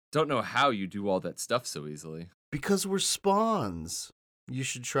Don't know how you do all that stuff so easily. Because we're spawns. You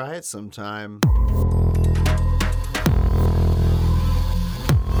should try it sometime.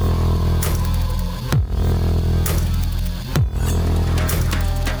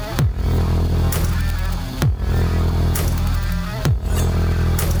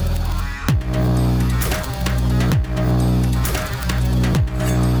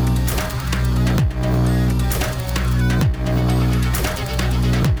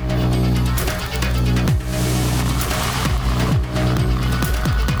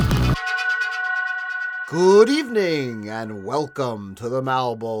 Good evening and welcome to the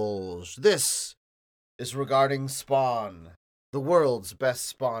Malbulge. This is regarding Spawn, the world's best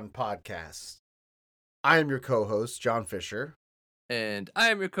Spawn podcast. I am your co-host, John Fisher. And I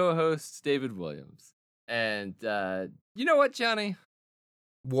am your co-host, David Williams. And you know what, Johnny?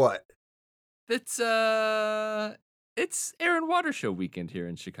 What? It's Aaron Water Show weekend here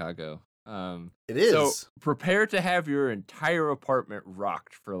in Chicago. It is. So prepare to have your entire apartment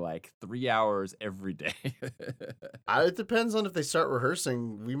rocked for like 3 hours every day. It depends on if they start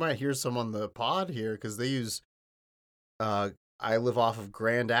rehearsing. We might hear some on the pod here because they use. I live off of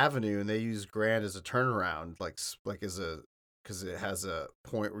Grand Avenue, and they use Grand as a turnaround, because it has a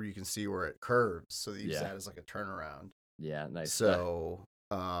point where you can see where it curves, so they use that as like a turnaround. Yeah, nice. So,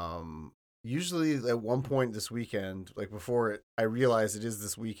 usually at one point this weekend, like I realize it is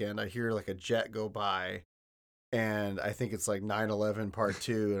this weekend, I hear like a jet go by, and I think it's like 9/11 Part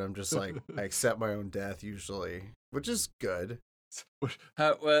 2, and I'm just like, I accept my own death usually, which is good.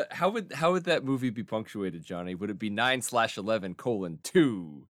 How would that movie be punctuated, Johnny? Would it be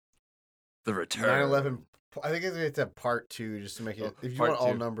 9/11:2? The Return. 9/11. I think it's a Part 2 just to make it. If you want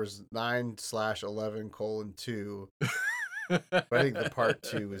all numbers, 9/11:2. But I think the Part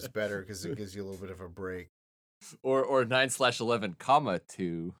 2 is better because it gives you a little bit of a break. Or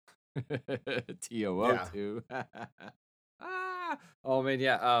 9/11:2. TOO2. Yeah. Oh man,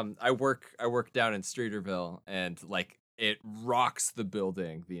 yeah. I work down in Streeterville, and like it rocks the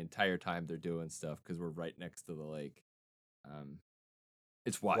building the entire time they're doing stuff because we're right next to the lake.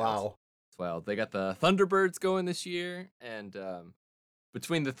 It's wild. Wow. It's wild. They got the Thunderbirds going this year, and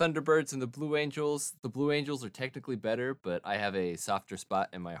between the Thunderbirds and the Blue Angels are technically better, but I have a softer spot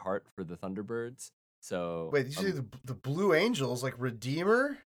in my heart for the Thunderbirds. So wait, did you say the Blue Angels, like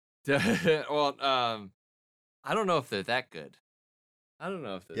Redeemer? Well, I don't know if they're that good. We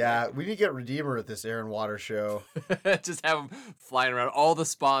need to get Redeemer at this Aaron Water show. Just have him flying around, all the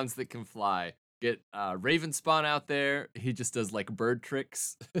spawns that can fly. Get Raven Spawn out there. He just does like bird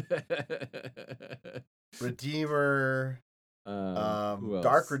tricks. Redeemer.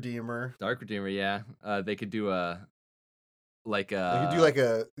 Dark Redeemer. Yeah. They could do a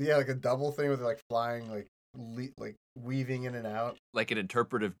double thing with like flying, like weaving in and out, like an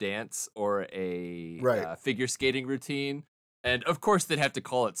interpretive dance or a figure skating routine. And of course, they'd have to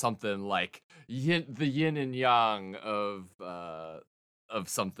call it something like the yin and yang of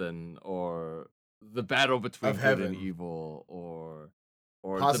something, or the battle between good and evil, or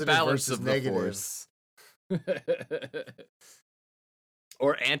positive the balance versus of the negative. force,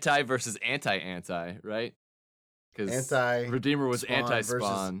 or anti versus anti, right? Because Redeemer was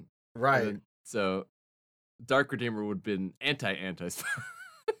anti-spawn, right? So Dark Redeemer would have been anti-spawn.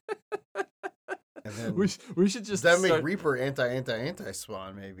 And then we should just make Reaper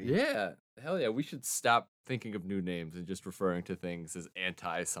anti-spawn, maybe. Yeah, hell yeah. We should stop thinking of new names and just referring to things as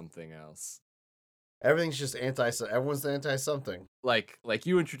anti something else. Everything's just everyone's anti something. Like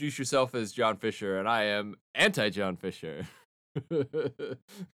you introduce yourself as John Fisher, and I am anti John Fisher.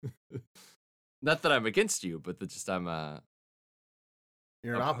 Not that I'm against you, but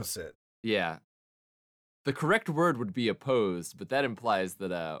you're an opposite. Yeah. The correct word would be opposed, but that implies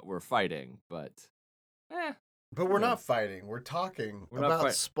that we're fighting. But we're not fighting. We're talking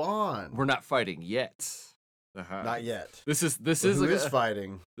about Spawn. We're not fighting yet. Not yet. This is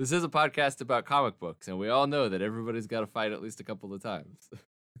fighting. This is a podcast about comic books, and we all know that everybody's got to fight at least a couple of times.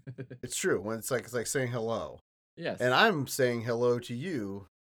 It's true. When it's like saying hello. Yes. And I'm saying hello to you,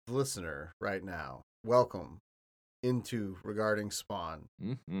 the listener, right now. Welcome into Regarding Spawn,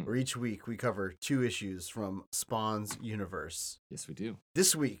 where each week we cover 2 issues from Spawn's universe. Yes, we do.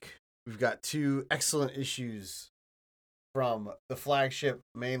 This week, we've got 2 excellent issues from the flagship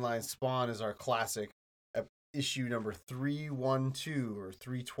mainline. Spawn is our classic, issue number 312 or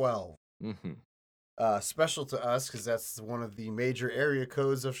 312. Special to us because that's one of the major area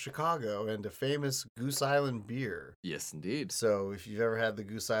codes of Chicago and a famous Goose Island beer. Yes, indeed. So if you've ever had the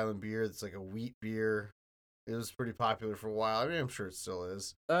Goose Island beer, it's like a wheat beer. It was pretty popular for a while. I mean, I'm sure it still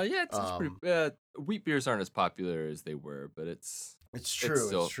is. Yeah, it's pretty. Wheat beers aren't as popular as they were, but it's It's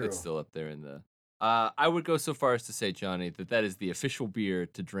true. It's true. It's still up there in the. I would go so far as to say, Johnny, that is the official beer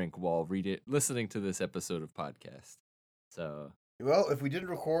to drink while listening to this episode of podcast. So. Well, if we didn't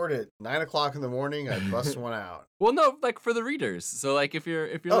record at 9 o'clock in the morning, I'd bust one out. Well, no, like for the readers. So, like, if you're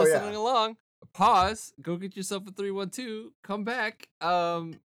listening along, pause, go get yourself a 312, come back.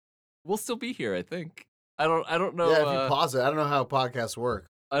 We'll still be here, I think. I don't know. Yeah, if you pause it, I don't know how podcasts work.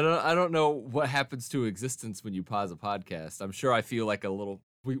 I don't know what happens to existence when you pause a podcast. I'm sure I feel like a little.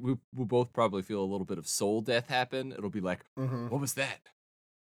 We both probably feel a little bit of soul death happen. It'll be like, what was that?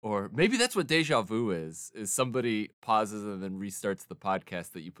 Or maybe that's what deja vu is somebody pauses and then restarts the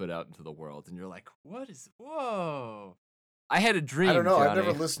podcast that you put out into the world. And you're like, whoa. I had a dream, I don't know. Johnny. I've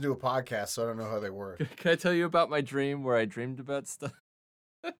never listened to a podcast, so I don't know how they work. Can I tell you about my dream where I dreamed about stuff?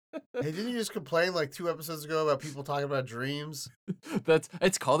 Hey, didn't you just complain like 2 episodes ago about people talking about dreams?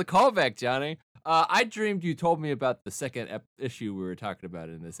 It's called a callback, Johnny. I dreamed you told me about the second issue we were talking about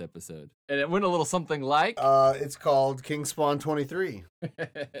in this episode, and it went a little something like. It's called King Spawn 23.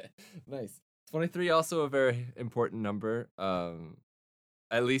 Nice. 23, also a very important number,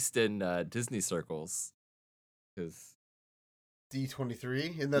 at least in Disney circles, because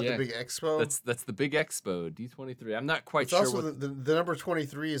D23, isn't that the big expo? That's the big expo, D23. I'm not quite it's sure. Also, the number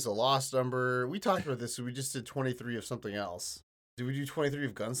 23 is a lost number. We talked about this, so we just did 23 of something else. Did we do 23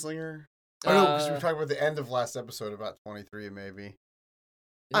 of Gunslinger? Oh, no, because we were talking about the end of last episode about 23, maybe.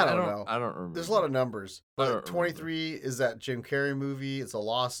 Yeah, I don't know. I don't remember. There's a lot of numbers. But 23 is that Jim Carrey movie. It's a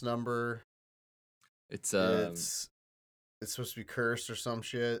lost number. It's supposed to be cursed or some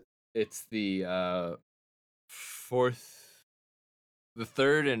shit. It's the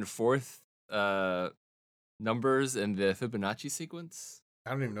third and fourth numbers in the Fibonacci sequence.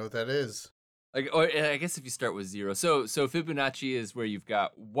 I don't even know what that is. Or I guess if you start with 0. So Fibonacci is where you've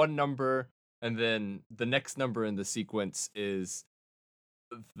got one number, and then the next number in the sequence is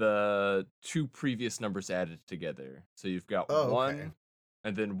the 2 previous numbers added together. So you've got 1,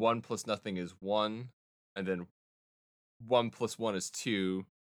 and then 1 plus nothing is 1, and then 1 plus 1 is 2,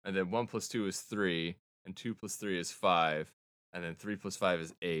 and then 1 plus 2 is 3, and 2 plus 3 is 5, and then 3 plus 5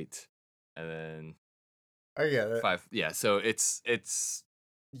 is 8, and then I get it. 5. Yeah, so it's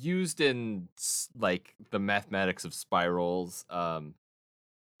used in like the mathematics of spirals.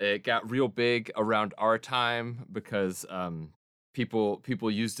 It got real big around our time because people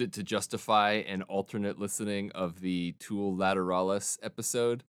used it to justify an alternate listening of the Tool Lateralis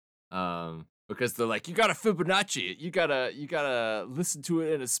episode. Because they're like, you gotta Fibonacci it. You gotta listen to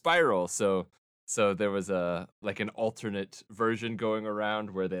it in a spiral. So there was an alternate version going around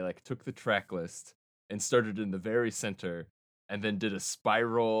where they like took the track list and started in the very center and then did a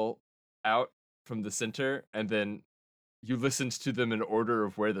spiral out from the center, and then you listened to them in order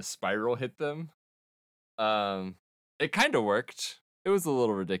of where the spiral hit them. It kind of worked. It was a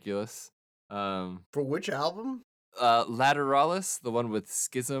little ridiculous. For which album? Lateralis, the one with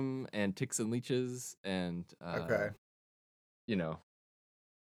Schism and Ticks and Leeches and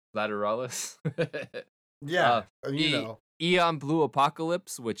Lateralis. Yeah, Eon Blue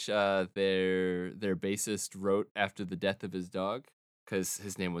Apocalypse, which their bassist wrote after the death of his dog, because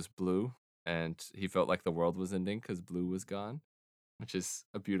his name was Blue, and he felt like the world was ending because Blue was gone, which is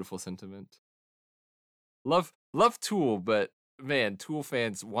a beautiful sentiment. Love Tool, but man, Tool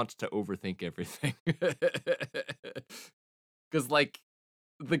fans want to overthink everything. Because like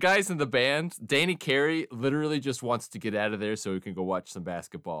the guys in the band, Danny Carey literally just wants to get out of there so he can go watch some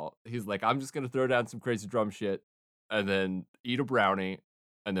basketball. He's like, I'm just gonna throw down some crazy drum shit and then eat a brownie,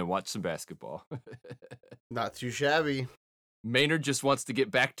 and then watch some basketball. Not too shabby. Maynard just wants to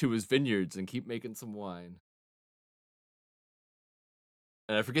get back to his vineyards and keep making some wine.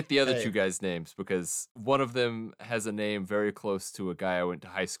 And I forget the other 2 guys' names, because one of them has a name very close to a guy I went to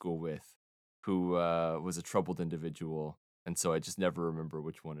high school with, who was a troubled individual, and so I just never remember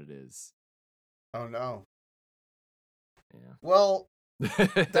which one it is. Oh, no. Yeah. Well...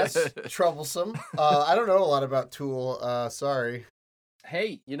 That's troublesome. I don't know a lot about Tool. Sorry.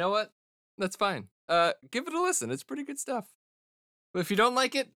 Hey, you know what? That's fine. Give it a listen. It's pretty good stuff. But if you don't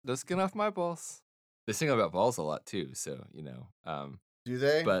like it, just get off my balls. They sing about balls a lot too, so Do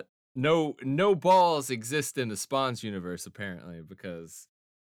they? But no balls exist in the Spawns universe apparently, because,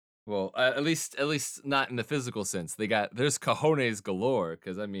 well, at least not in the physical sense. There's cojones galore,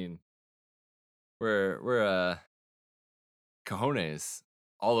 because I mean, we're cojones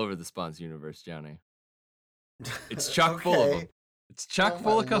all over the Spawns universe, Johnny. It's chock full of them. It's chock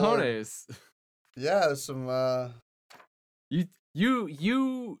full of cojones. Yeah, there's some.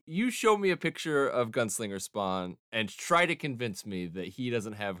 You show me a picture of Gunslinger Spawn and try to convince me that he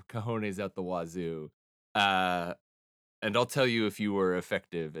doesn't have cojones out the wazoo. and I'll tell you if you were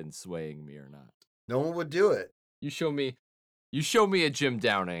effective in swaying me or not. No one would do it. You show me a Jim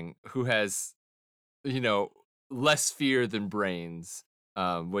Downing who has, less fear than brains,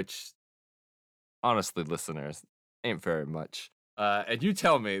 which honestly, listeners, ain't very much. And you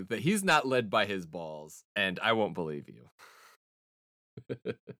tell me that he's not led by his balls, and I won't believe you.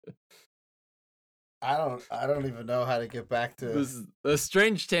 I don't even know how to get back to This is a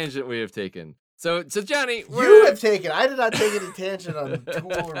strange tangent we have taken. So Johnny, you have taken. I did not take any tangent on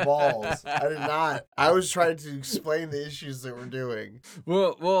tool or balls. I did not. I was trying to explain the issues that we're doing.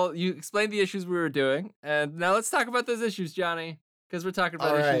 Well, you explained the issues we were doing, and now let's talk about those issues, Johnny, because we're talking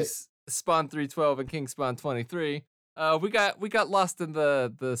about issues Spawn 312 and King Spawn 23. We got lost in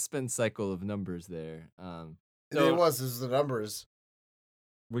the spin cycle of numbers there. It was the numbers.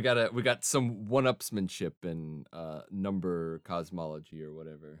 We got some one-upsmanship in number cosmology or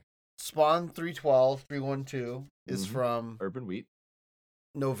whatever. Spawn 312, 312 is from Urban Wheat.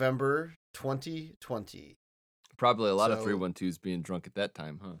 November 2020. Probably a lot of 312s being drunk at that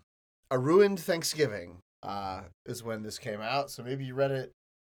time, huh? A Ruined Thanksgiving is when this came out. So maybe you read it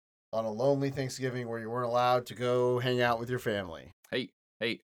on a lonely Thanksgiving where you weren't allowed to go hang out with your family. Hey,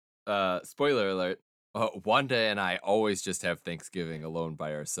 spoiler alert. Wanda and I always just have Thanksgiving alone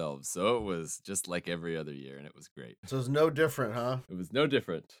by ourselves, so it was just like every other year, and it was great. So it's no different, huh? It was no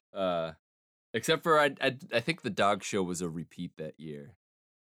different, except for I think the dog show was a repeat that year.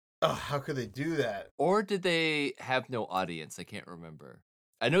 Oh, how could they do that? Or did they have no audience? I can't remember.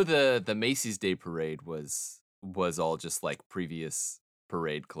 I know the Macy's Day Parade was all just like previous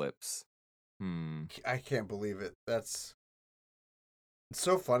parade clips. I can't believe it. It's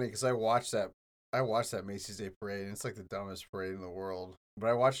so funny because I watched that Macy's Day Parade, and it's like the dumbest parade in the world. But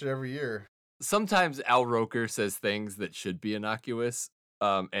I watch it every year. Sometimes Al Roker says things that should be innocuous,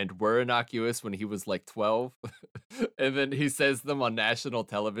 and were innocuous when he was like 12. And then he says them on national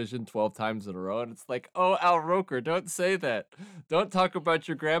television 12 times in a row. And it's like, oh, Al Roker, don't say that. Don't talk about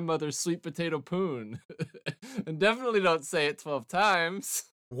your grandmother's sweet potato poon. And definitely don't say it 12 times.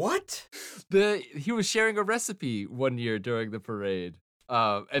 What? He was sharing a recipe one year during the parade.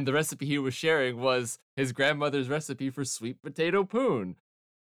 And the recipe he was sharing was his grandmother's recipe for sweet potato poon.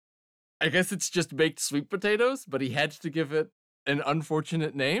 I guess it's just baked sweet potatoes, but he had to give it an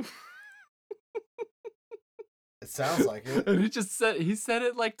unfortunate name. It sounds like it. And he said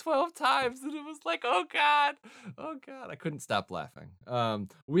it like 12 times, and it was like, oh god, I couldn't stop laughing.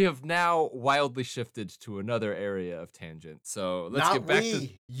 We have now wildly shifted to another area of tangent, so let's get back to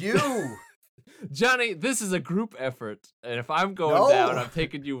you. Johnny, this is a group effort, and if I'm going down, I'm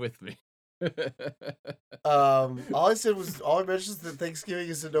taking you with me. All I mentioned is that Thanksgiving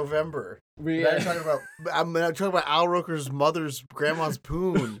is in November. I'm talking about Al Roker's mother's grandma's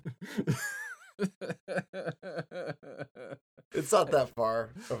poon. It's not that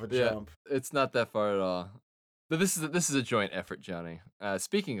far of a jump. It's not that far at all. But this is a joint effort, Johnny.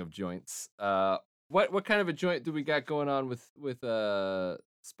 Speaking of joints, what kind of a joint do we got going on with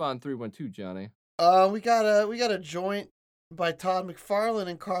Spawn 312, Johnny? We got a joint by Todd McFarlane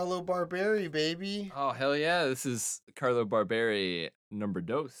and Carlo Barberi, baby. Oh hell yeah! This is Carlo Barberi number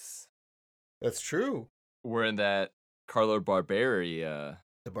dos. That's true. We're in that Carlo Barberi.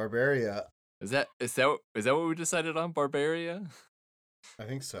 The Barbaria. Is that what we decided on? Barbaria? I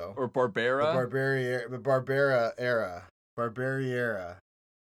think so. Or Barbera? The Barbera era. Barberi era.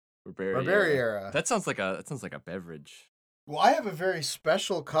 That sounds like a beverage. Well, I have a very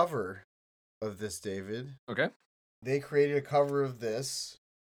special cover of this, David. Okay. They created a cover of this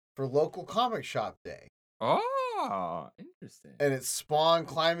for local comic shop day. Oh, interesting. And it's Spawn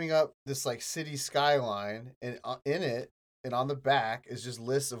climbing up this like city skyline, and in it and on the back is just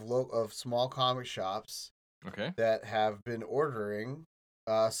lists of small comic shops. Okay. That have been ordering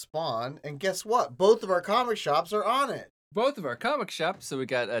Spawn, and guess what? Both of our comic shops are on it. Both of our comic shops. So we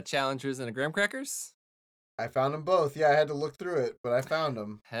got Challengers and a Graham Crackers. I found them both. Yeah, I had to look through it, but I found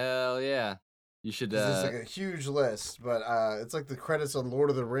them. Hell yeah! You should. It's like a huge list, but it's like the credits on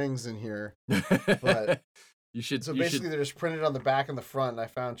Lord of the Rings in here. But you should. So basically, they're just printed on the back and the front. And I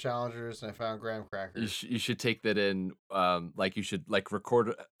found Challengers and I found Graham Crackers. You should take that in. Like you should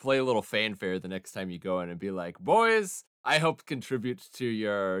play a little fanfare the next time you go in and be like, boys, I hope contribute to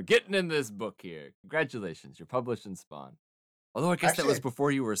your getting in this book here. Congratulations, you're published in Spawn. Although I guess that was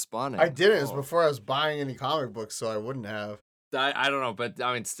before you were spawning. I didn't. It was before I was buying any comic books, so I wouldn't have. I don't know, but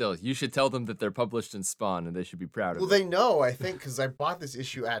I mean, still, you should tell them that they're published in Spawn and they should be proud of it. Well, they know, I think, because I bought this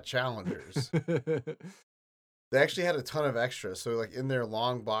issue at Challengers. They actually had a ton of extras. So, like, in their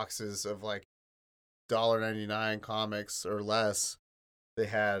long boxes of, like, $1.99 comics or less, they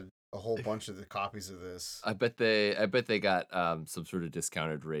had a whole bunch of the copies of this. I bet they got some sort of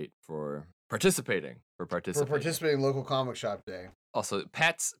discounted rate for participating. For participating in local comic shop day. Also,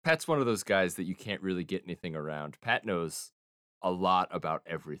 Pat's one of those guys that you can't really get anything around. Pat knows a lot about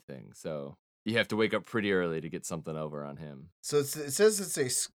everything, so you have to wake up pretty early to get something over on him. So it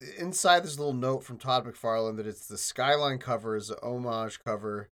says inside this little note from Todd McFarlane that it's the Skyline cover is an homage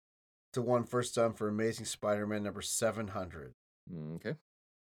cover to one first done for Amazing Spider-Man number 700. Okay.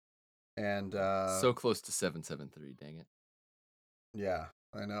 And so close to 773, dang it. Yeah,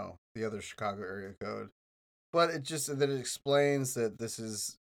 I know. The other Chicago area code. But it explains that this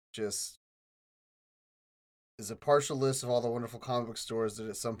is a partial list of all the wonderful comic book stores that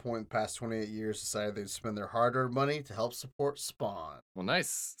at some point in the past 28 years decided they'd spend their hard-earned money to help support Spawn. Well,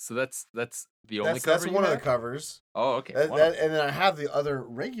 nice. So that's the only cover. That's one of the covers. Oh, okay. And then I have the other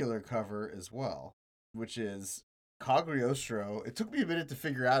regular cover as well, which is Cagliostro. It took me a minute to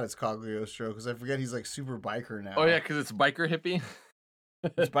figure out it's Cagliostro because I forget he's like super biker now. Oh yeah, because it's biker hippie.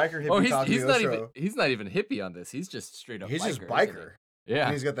 It's biker hippie. He's not even hippie on this. He's just straight up. He's biker, just biker. Yeah.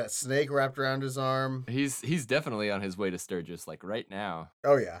 And he's got that snake wrapped around his arm. He's definitely on his way to Sturgis, like right now.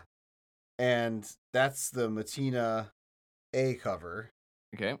 Oh yeah, and that's the Matina A cover.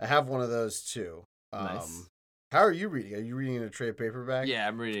 Okay. I have one of those too. Nice. How are you reading? Are you reading in a trade paperback? Yeah,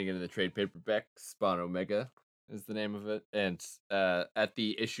 I'm reading it in the trade paperback. Spawn Omega is the name of it, and at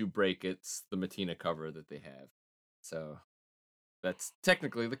the issue break, it's the Matina cover that they have. So that's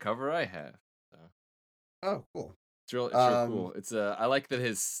technically the cover I have. So. Oh, cool. It's real cool. It's I like that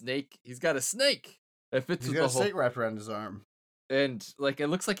his snake. He's got a snake. It fits with the whole. He's got a snake wrapped around his arm. And like it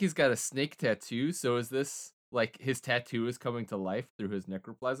looks like he's got a snake tattoo. So is this like his tattoo is coming to life through his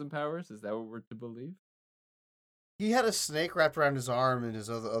necroplasm powers? Is that what we're to believe? He had a snake wrapped around his arm in his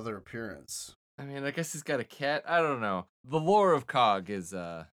other appearance. I mean, I guess he's got a cat. I don't know. The lore of Cog is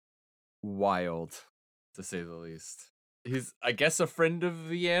wild, to say the least. He's, I guess, a friend of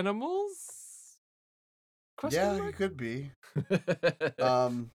the animals? He could be.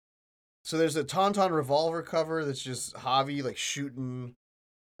 So there's a Tauntaun revolver cover that's just Javi like shooting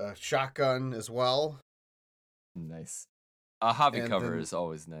a shotgun as well. Nice. A Javi cover is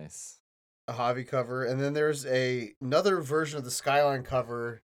always nice. A Javi cover, and then there's another version of the Skyline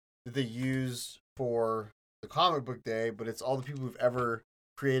cover that they used for the comic book day, but it's all the people who've ever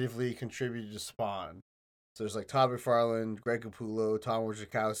creatively contributed to Spawn. So there's like Todd McFarlane, Greg Capullo, Tom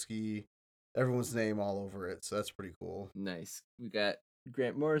Wojciechowski, everyone's name all over it. So that's pretty cool. Nice. We got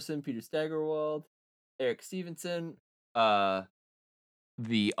Grant Morrison, Peter Steigerwald, Eric Stevenson, the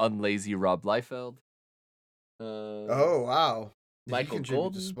unlazy Rob Liefeld. Oh wow. Michael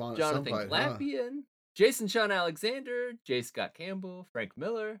Golden, Jonathan Glapian, Jason Sean Alexander, J. Scott Campbell, Frank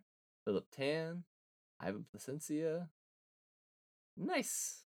Miller, Philip Tan, Ivan Placencia.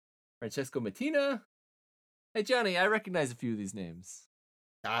 Nice. Francesco Mattina. Hey, Johnny, I recognize a few of these names.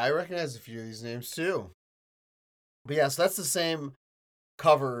 I recognize a few of these names, too. But yeah, so that's the same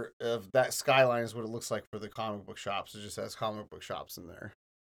cover of that Skyline is what it looks like for the comic book shops. It just has comic book shops in there.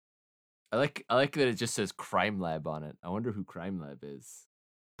 I like that it just says Crime Lab on it. I wonder who Crime Lab is.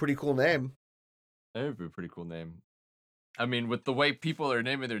 Pretty cool name. That would be a pretty cool name. I mean, with the way people are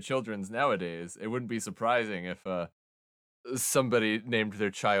naming their children's nowadays, it wouldn't be surprising if somebody named their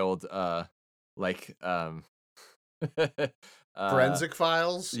child Forensic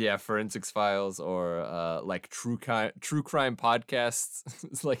Files? Yeah, Forensics Files, or like true crime podcasts.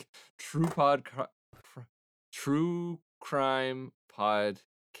 It's like True Crime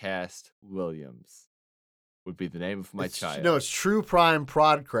Podcast Williams would be the name of my child. No, it's True Crime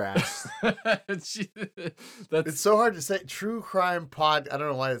Podcast. It's so hard to say. True Crime Pod. I don't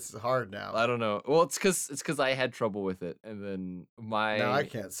know why it's hard now. I don't know. Well, it's because I had trouble with it, and then I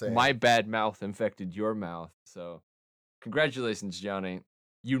can't say my bad mouth infected your mouth. So, congratulations, Johnny.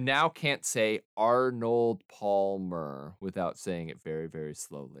 You now can't say Arnold Palmer without saying it very, very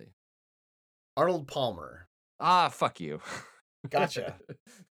slowly. Arnold Palmer. Ah, fuck you. Gotcha.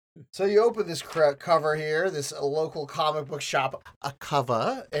 So you open this cover here, this local comic book shop, a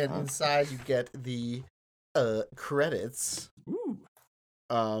cover, and inside you get the credits. Ooh.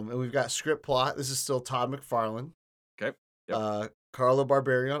 And we've got script plot. This is still Todd McFarlane. Okay. Yep. Carlo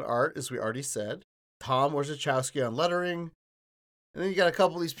Barberi on art, as we already said. Tom Wojciechowski on lettering. And then you got a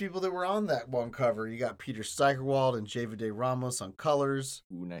couple of these people that were on that one cover. You got Peter Steigerwald and Javide Ramos on colors.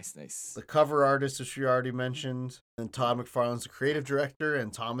 Ooh, nice. The cover artist, which we already mentioned. And Todd McFarlane's the creative director,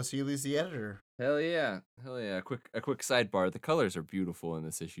 and Thomas Healy's the editor. Hell yeah. A quick sidebar. The colors are beautiful in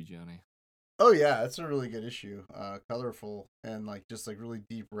this issue, Johnny. Oh yeah, it's a really good issue. Colorful and just really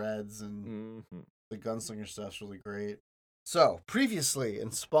deep reds, and the gunslinger stuff's really great. So, previously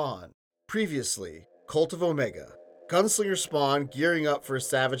in Spawn, previously, Cult of Omega. Gunslinger Spawn gearing up for a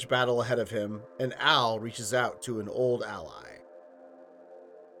savage battle ahead of him, and Al reaches out to an old ally.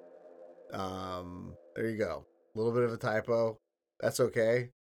 There you go. A little bit of a typo. That's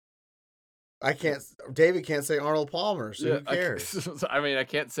okay. David can't say Arnold Palmer, so Yeah, who cares? I mean, I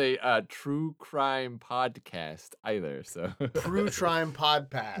can't say true crime podcast either. So True Trime Pod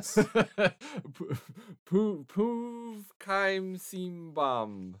Pass. Poov Kaim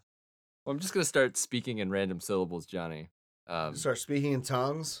Simbam. Well, I'm just gonna start speaking in random syllables, Johnny. Start speaking in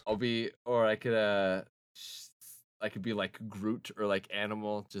tongues. I could be like Groot or like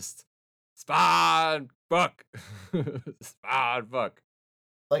Animal, just Spawn Buck. Spawn Buck.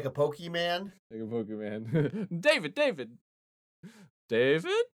 Like a Pokemon. Like a Pokemon. David. David?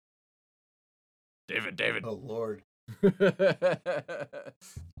 David. Oh, Lord.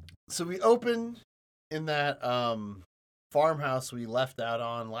 So we open in that farmhouse we left out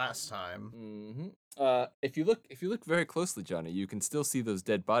on last time. Mm-hmm. If you look very closely, Johnny, you can still see those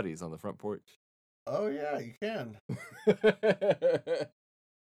dead bodies on the front porch. Oh yeah, you can.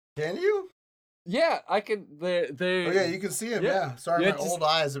 Can you? Yeah, I can. They. Oh yeah, you can see them. Yeah. Sorry, yeah, my old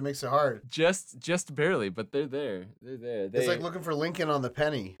eyes. It makes it hard. Just barely, but they're there. They're there. It's like looking for Lincoln on the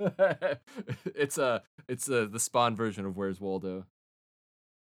penny. it's the Spawn version of Where's Waldo.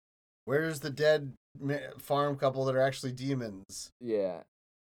 Where's the dead farm couple that are actually demons? Yeah.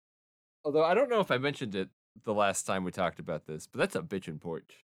 Although I don't know if I mentioned it the last time we talked about this, but that's a bitchin'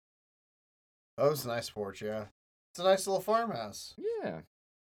 porch. Oh, it's a nice porch. Yeah, it's a nice little farmhouse. Yeah.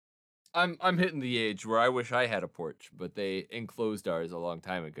 I'm hitting the age where I wish I had a porch, but they enclosed ours a long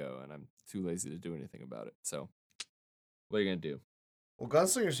time ago, and I'm too lazy to do anything about it. So, what are you gonna do? Well,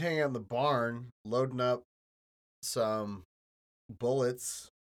 Gunslinger's hanging out in the barn, loading up some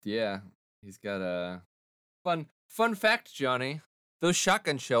bullets. Yeah, he's got a fun fact, Johnny. Those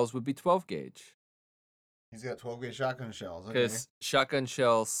shotgun shells would be 12 gauge. He's got 12 gauge shotgun shells. Because shotgun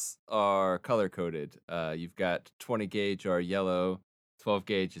shells are color coded. You've got 20 gauge are yellow, 12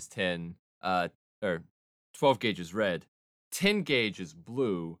 gauge is 10, or 12 gauge is red, 10 gauge is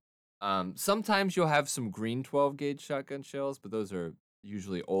blue. Sometimes you'll have some green 12 gauge shotgun shells, but those are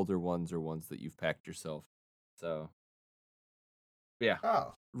usually older ones or ones that you've packed yourself. So, yeah.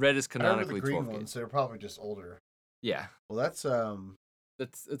 Oh, Red is I remember canonically the green 12 gauge. ones. They're probably just older. Yeah. Well, that's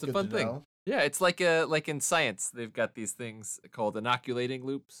It's a good fun to thing. know. Yeah, it's like in science, they've got these things called inoculating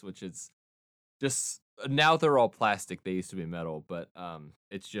loops, which is just now they're all plastic. They used to be metal, but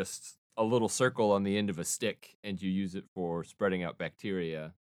it's just a little circle on the end of a stick, and you use it for spreading out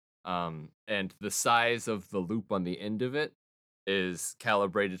bacteria. And the size of the loop on the end of it is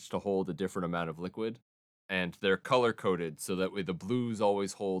calibrated to hold a different amount of liquid, and they're color coded so that way the blues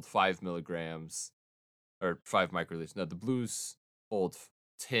always hold 5 milligrams or 5 microliters. No, the blues hold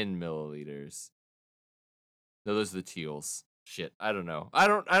 10 milliliters. No, those are the teals. Shit, I don't know. I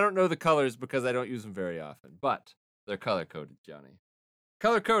don't know the colors because I don't use them very often, but they're color coded, Johnny.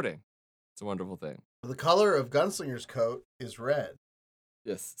 Color coding. It's a wonderful thing. The color of Gunslinger's coat is red.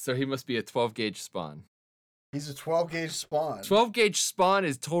 Yes, so he must be a 12 gauge Spawn. He's a 12 gauge Spawn. 12 gauge Spawn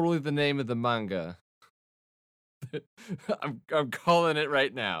is totally the name of the manga. I'm calling it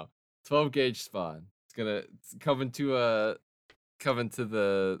right now. 12 gauge Spawn. It's coming to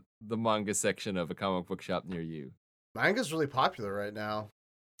the manga section of a comic book shop near you. Manga's really popular right now.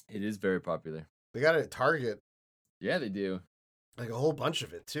 It is very popular. They got it at Target. Yeah, they do. Like a whole bunch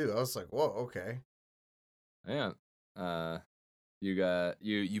of it too. I was like, whoa, okay. Yeah.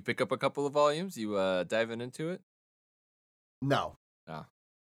 You pick up a couple of volumes. You diving into it. No. Oh.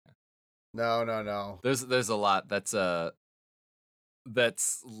 No. There's a lot. That's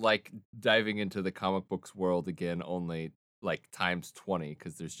like diving into the comic books world again, only like times 20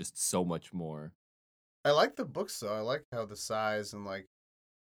 because there's just so much more. I like the books though. I like how the size and like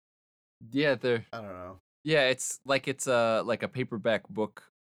Yeah, I don't know. Yeah, it's like a paperback book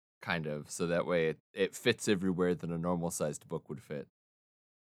kind of, so that way it fits everywhere that a normal sized book would fit.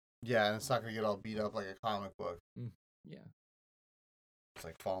 Yeah, and it's not gonna get all beat up like a comic book. Yeah. It's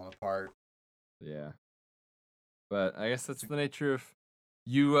like falling apart. Yeah. But I guess that's the nature of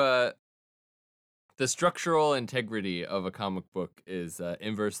you the structural integrity of a comic book is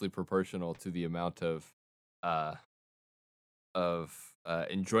inversely proportional to the amount of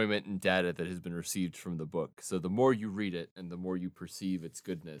enjoyment and data that has been received from the book. So the more you read it and the more you perceive its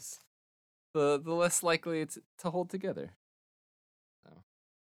goodness, the less likely it's to hold together. So.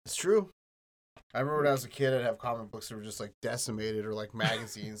 It's true. I remember when I was a kid, I'd have comic books that were just like decimated, or like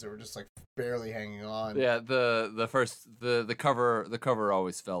magazines that were just like barely hanging on. Yeah, the cover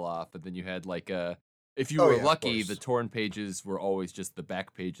always fell off, and then you had like a If you Oh were yeah, of lucky, the course. torn pages were always just the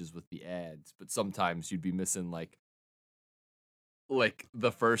back pages with the ads, but sometimes you'd be missing like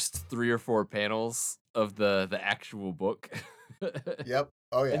the first 3 or 4 panels of the actual book. Yep.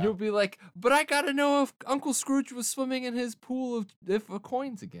 Oh And yeah. you'll be like, but I gotta know if Uncle Scrooge was swimming in his pool of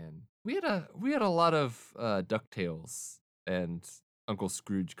coins again. We had a lot of DuckTales and Uncle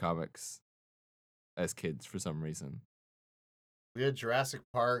Scrooge comics as kids for some reason. We had Jurassic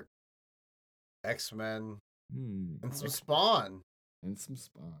Park, X-Men, and some X Spawn. and some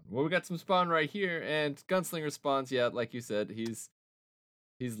Spawn. Well, we got some Spawn right here, and Gunslinger Spawn's, yeah, like you said, he's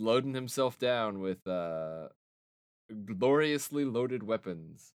loading himself down with gloriously loaded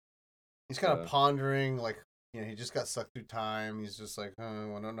weapons. He's kind of pondering, like, he just got sucked through time. He's just like, I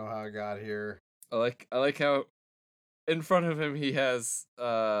don't know how I got here. I like how in front of him he has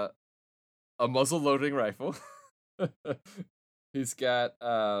a muzzle loading rifle. He's got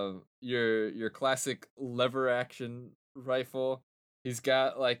your classic lever action rifle. He's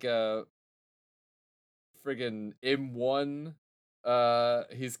got like a friggin' M1.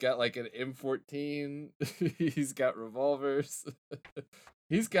 He's got like an M14. He's got revolvers.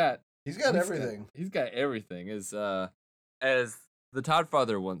 he's got He's got everything, he's got everything. As the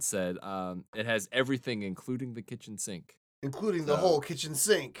Toddfather once said, it has everything including the kitchen sink. including the whole kitchen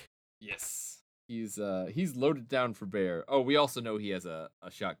sink. Yes. He's loaded down for bear. Oh, we also know he has a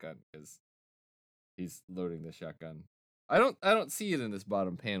shotgun because he's loading the shotgun. I don't see it in this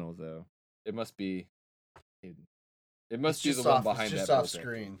bottom panel though. It must be hidden. It must be the one behind just that off building.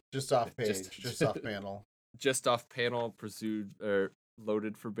 screen, just off page, just off panel. Just off panel, pursued or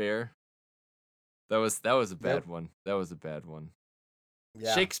loaded for bear. That was a bad one. That was a bad one.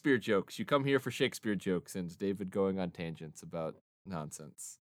 Yeah. Shakespeare jokes. You come here for Shakespeare jokes and David going on tangents about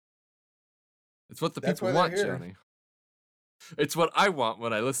nonsense. It's what the people want, Johnny. It's what I want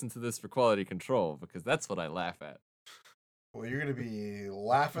when I listen to this for quality control, because that's what I laugh at. Well, you're gonna be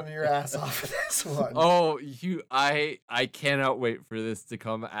laughing your ass off at this one. Oh, I cannot wait for this to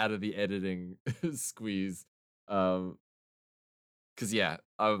come out of the editing squeeze. Cause yeah,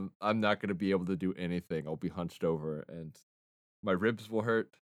 I'm not gonna be able to do anything. I'll be hunched over and my ribs will hurt.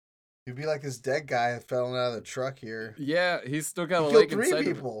 You'd be like this dead guy that fell out of the truck here. Yeah, he's still got a He leg killed inside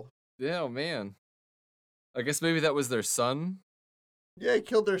 3 people. Yeah, oh, man. I guess maybe that was their son. Yeah, he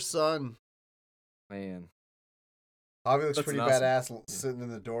killed their son. Man. Javi looks That's pretty awesome. badass sitting in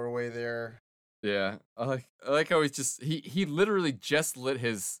the doorway there. Yeah, I like how he's just he literally just lit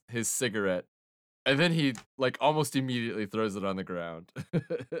his cigarette, and then he like almost immediately throws it on the ground,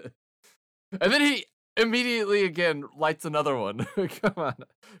 and then he immediately again lights another one. Come on,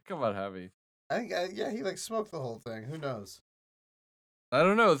 Javi. I think, yeah, he like smoked the whole thing. Who knows? I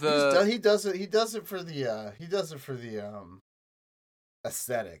don't know. He does it for the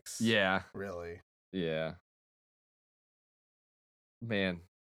aesthetics. Yeah, Really. yeah. Man,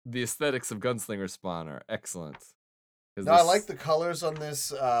 the aesthetics of Gunslinger Spawn are excellent. No, I like the colors on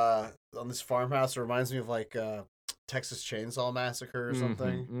this farmhouse. It reminds me of like Texas Chainsaw Massacre or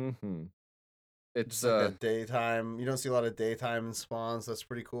something. Mm-hmm. It's like a daytime. You don't see a lot of daytime in Spawns. So that's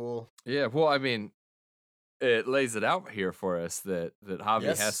pretty cool. Yeah, well, I mean, it lays it out here for us that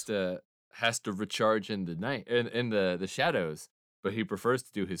Javi has to recharge in the night in the shadows, but he prefers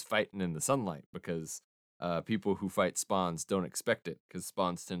to do his fighting in the sunlight because people who fight spawns don't expect it because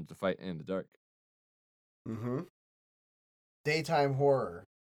spawns tend to fight in the dark. Mm-hmm. Daytime horror.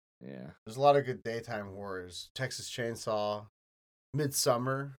 Yeah. There's a lot of good daytime horrors. Texas Chainsaw,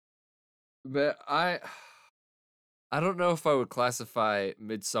 Midsummer. But I don't know if I would classify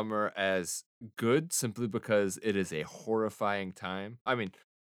Midsummer as good simply because it is a horrifying time. I mean,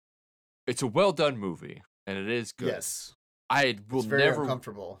 it's a well done movie and it is good. Yes. I will never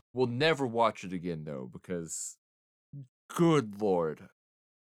uncomfortable. Will never watch it again though because good lord.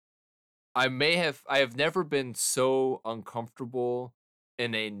 I have never been so uncomfortable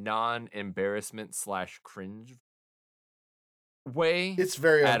in a non-embarrassment / cringe way. It's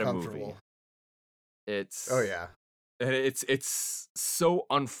very at uncomfortable. A movie. It's It's so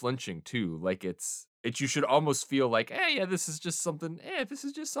unflinching too. Like it's you should almost feel like, hey, yeah, this is just something. This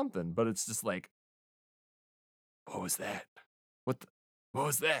is just something. But it's just like, what was that? What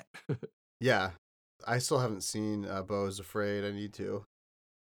was that? Yeah, I still haven't seen Beau is Afraid. I need to.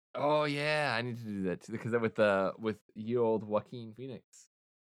 Oh yeah, I need to do that too because with you old Joaquin Phoenix.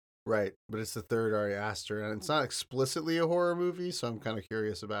 Right, but it's the third Ari Aster, and it's not explicitly a horror movie, so I'm kind of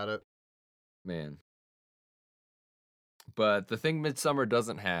curious about it. Man. But the thing Midsummer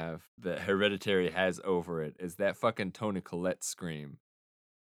doesn't have that Hereditary has over it is that fucking Toni Collette scream.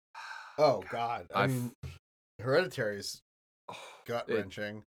 Oh God! I mean, Hereditary is gut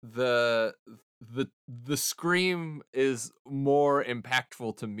wrenching. the scream is more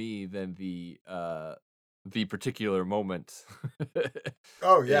impactful to me than the particular moment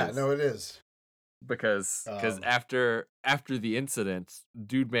Oh yeah, is. no, it is. Because Um, after the incident,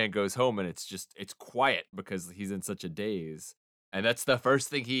 Dude Man goes home and it's quiet because he's in such a daze. And that's the first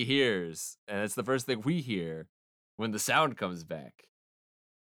thing he hears, and it's the first thing we hear when the sound comes back.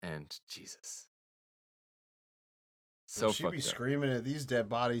 And Jesus, well, so she'd be fucked up. screaming at these dead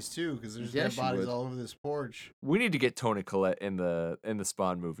bodies too, because there's Yeah, dead she bodies would. all over this porch. We need to get Toni Collette in the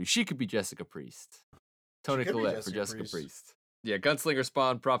Spawn movie. She could be Jessica Priest. She Toni could be Collette for Jessica Jessica Priest. Priest. Yeah, Gunslinger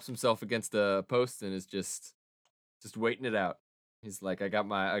Spawn props himself against a post and is just waiting it out. He's like, I got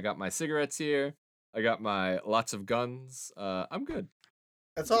my cigarettes here. I got my lots of guns. I'm good.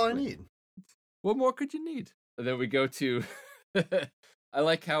 That's I'm all I good. need. What more could you need? And then we go to I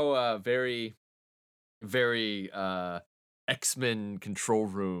like how very very X-Men control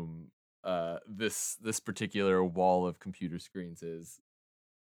room this particular wall of computer screens is,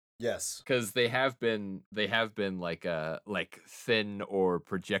 Yes. because they have been like thin or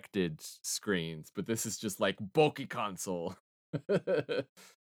projected screens, but this is just like bulky console.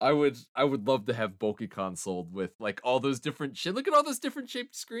 I would love to have bulky console with like all those different shit. Look at all those different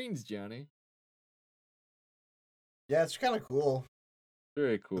shaped screens, Johnny. Yeah, it's kind of cool.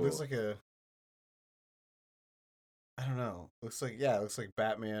 Very It looks cool. like a, I don't know. Looks like, yeah, it looks like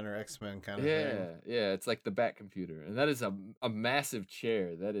Batman or X-Men kind of thing. Yeah, yeah, it's like the Bat computer, and that is a massive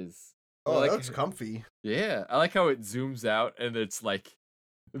chair. That is, I Oh, that like. looks comfy. Yeah, I like how it zooms out, and it's like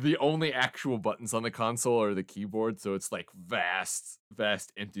the only actual buttons on the console are the keyboard, so it's like vast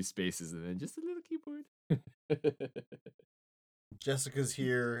empty spaces, and then just a little keyboard. Jessica's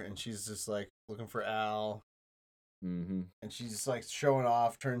here, and she's just like looking for Al, hmm and she's just like showing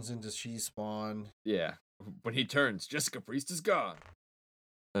off, turns into She Spawn. Yeah, when he turns, Jessica Priest is gone,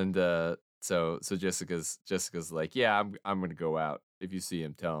 and so Jessica's like, yeah, I'm gonna go out. If you see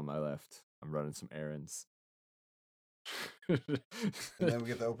him, tell him I left. I'm running some errands. And then we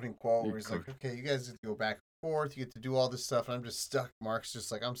get the opening quote You where he's cook. like, "Okay, you guys get to go back and forth. You get to do all this stuff, and I'm just stuck." Mark's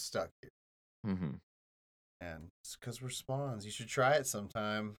just like, "I'm stuck here, hmm and it's because we're spawns. You should try it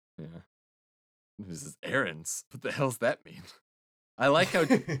sometime." Yeah. This is errands. What the hell's that mean? I like how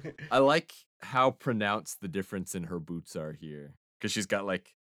I like how pronounced the difference in her boots are here. Because she's got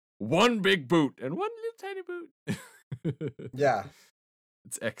like one big boot and one little tiny boot. Yeah,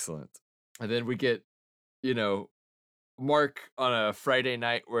 It's excellent. And then we get, you know, Mark on a Friday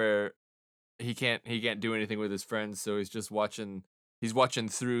night where he can't do anything with his friends, so he's watching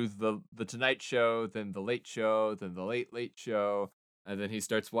through the Tonight Show, then the Late Show, then the Late Show, and then he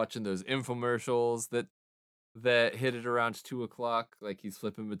starts watching those infomercials that hit it around 2 o'clock. Like he's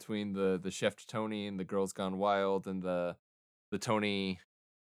flipping between the Chef Tony and the Girls Gone Wild and the Tony.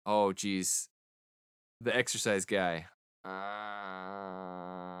 Oh geez, the exercise guy.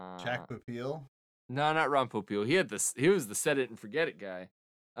 Jack Papil. No, not Ron Popeil. He had this. He was the set it and forget it guy.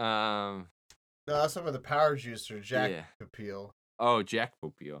 No, that's some of the Power Juicer, Jack Yeah. Papil. Oh, Jack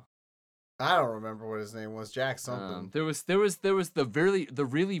Popeil. I don't remember what his name was. Jack something. There was the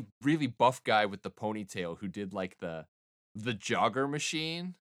really buff guy with the ponytail who did like the jogger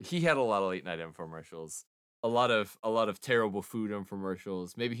machine. He had a lot of late night infomercials. A lot of terrible food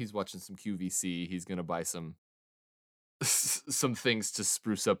infomercials. Maybe he's watching some QVC. He's gonna buy some some things to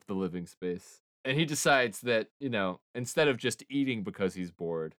spruce up the living space. And he decides that, instead of just eating because he's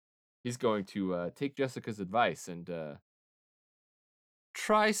bored, he's going to take Jessica's advice and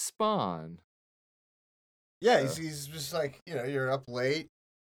try Spawn. Yeah, Uh, he's just like, you're up late,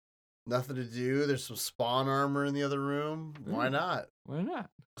 nothing to do. There's some Spawn armor in the other room. Why Ooh. not? Why not?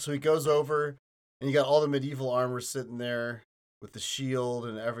 So he goes over, and you got all the medieval armor sitting there with the shield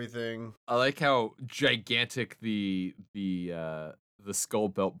and everything. I like how gigantic the skull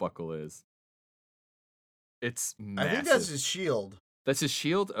belt buckle is. It's I massive. think that's his shield. That's his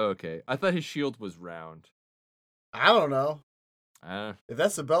shield? Oh, okay. I thought his shield was round. I don't know. Uh, If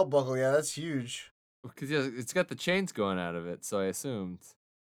that's the belt buckle, yeah, that's huge. because it's got the chains going out of it, so I assumed.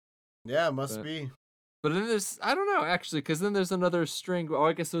 Yeah, it must But- be. But then I don't know, actually, because then there's another string. Oh,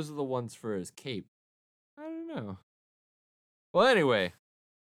 I guess those are the ones for his cape. I don't know. Well, anyway,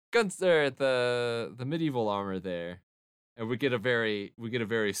 guns there at the medieval armor there, and we get a very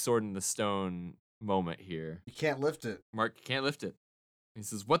sword in the stone moment here. You can't lift it. Mark can't lift it. He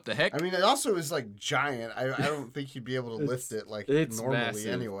says, "What the heck?" I mean, it also is like giant. I don't think you'd be able to lift it like it's normally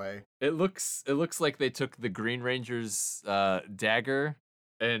massive. anyway. It looks like they took the Green Ranger's dagger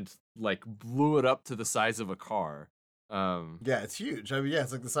and like blew it up to the size of a car. Yeah, it's huge. I mean, yeah,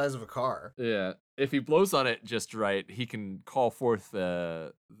 it's like the size of a car. Yeah, if he blows on it just right, he can call forth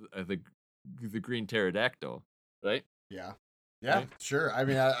the green pterodactyl, right? Yeah. Yeah, Right. sure. I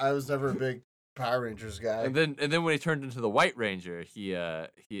mean, I was never a big Power Rangers guy. And then when he turned into the White Ranger, he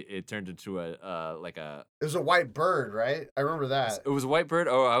it turned into a like a It was a white bird, right? I remember that. it was a white bird.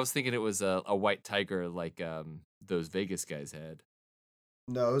 Oh, I was thinking it was a white tiger like those Vegas guys had.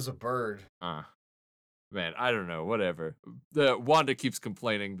 No, it was a bird. Man, I don't know. Whatever. The Wanda keeps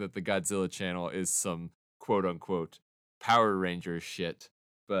complaining that the Godzilla channel is some quote unquote Power Rangers shit,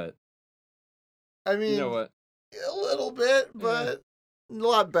 but I you know mean, what? a little bit, but a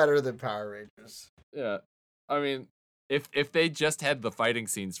lot better than Power Rangers. Yeah. I mean, if they just had the fighting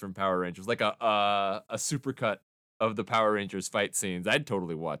scenes from Power Rangers, like a supercut of the Power Rangers fight scenes, I'd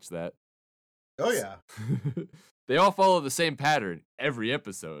totally watch that. Oh yeah. They all follow the same pattern every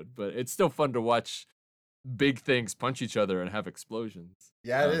episode, but it's still fun to watch big things punch each other and have explosions.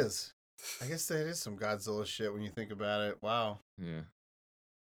 Yeah, it is. I guess that is some Godzilla shit when you think about it. Wow. Yeah.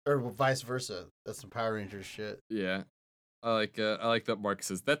 Or vice versa. That's some Power Rangers shit. Yeah. I like that Mark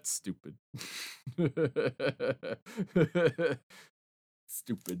says that's stupid.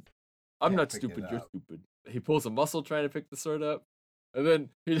 Stupid. I'm Can't not pick stupid, it you're up. stupid. He pulls a muscle trying to pick the sword up. And then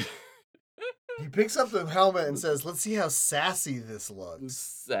he He picks up the helmet and says, "Let's see how sassy this looks."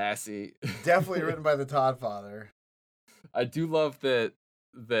 sassy. Definitely written by the Todd father. I do love that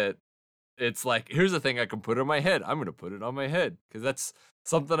it's like, here's a thing I can put on my head. I'm gonna put it on my head. Because that's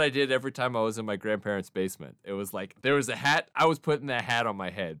something I did every time I was in my grandparents' basement. It was like there was a hat, I was putting that hat on my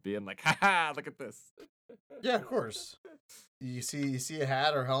head, being like, haha, look at this. Yeah, of course. You see a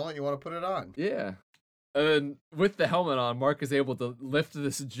hat or helmet, you want to put it on. Yeah. And then with the helmet on, Mark is able to lift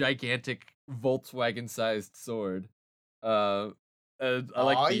this gigantic Volkswagen-sized sword. And I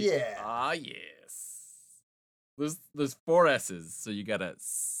like Aw, the yeah. ah yes. There's 4 S's, so you gotta.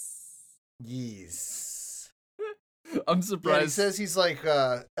 Yes. I'm Yeah, surprised. he says he's like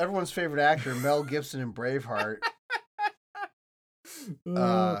everyone's favorite actor, Mel Gibson in Braveheart.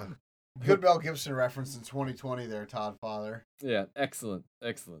 Good Mel Gibson reference in 2020 there, Todd father. Yeah, excellent.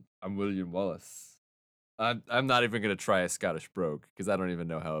 I'm William Wallace. I'm not even gonna try a Scottish brogue because I don't even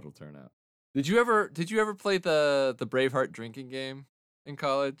know how it'll turn out. Did you ever play the Braveheart drinking game in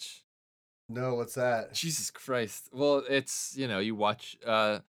college? No, what's that? Jesus Christ. Well, it's, you watch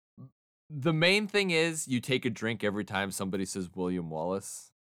the main thing is you take a drink every time somebody says William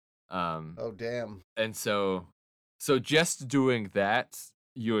Wallace. Oh, damn. And so just doing that,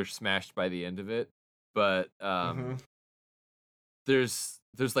 you're smashed by the end of it. But there's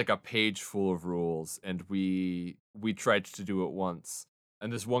like a page full of rules, and we tried to do it once,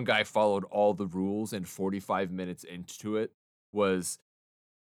 and this one guy followed all the rules, and 45 minutes into it was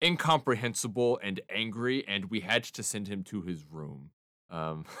incomprehensible and angry, and we had to send him to his room.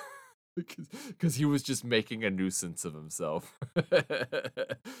 Because he was just making a nuisance of himself.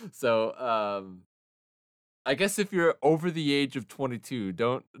 So I guess if you're over the age of 22,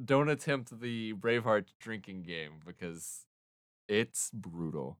 don't attempt the Braveheart drinking game because it's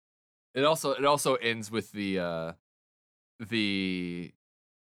brutal. It also ends with the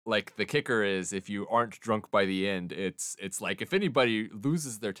like the kicker is if you aren't drunk by the end, it's like if anybody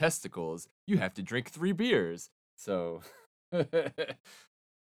loses their testicles, you have to drink 3 beers. So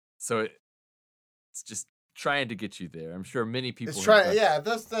so it's just trying to get you there. I'm sure many people It's have trying. done- Yeah,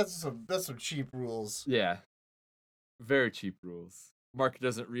 that's some cheap rules. Yeah. Very cheap rules. Mark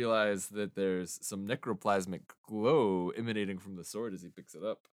doesn't realize that there's some necroplasmic glow emanating from the sword as he picks it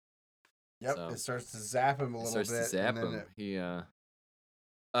up. Yep, So, it starts to zap him a It little starts bit. to zap and then him. He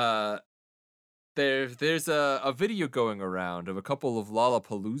there's a video going around of a couple of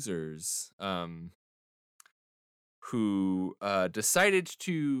Lollapaloozers who decided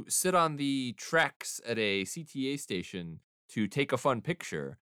to sit on the tracks at a CTA station to take a fun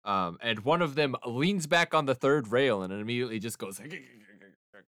picture. And one of them leans back on the third rail and immediately just goes,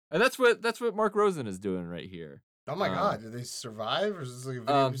 and that's what Mark Rosen is doing right here. Oh my god, did they survive, or is this like a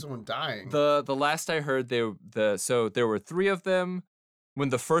video of someone dying? The last I heard, so there were 3 of them. When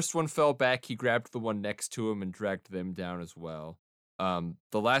the first one fell back, he grabbed the one next to him and dragged them down as well. The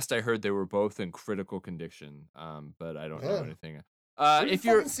last I heard, they were both in critical condition. But I don't know Yeah. anything. Where are If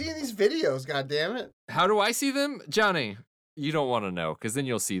you you're, fucking seeing these videos, god damn it. how do I see them, Johnny? You don't want to know, because then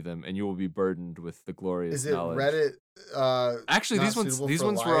you'll see them and you will be burdened with the glorious Is it knowledge. Reddit? Actually, not these ones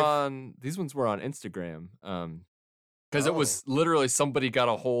suitable for were life? on Instagram. Because it was Oh. literally somebody got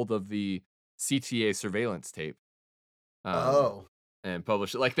a hold of the CTA surveillance tape. And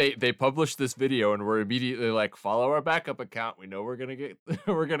published it. Like they published this video and were immediately like, follow our backup account. We know we're gonna get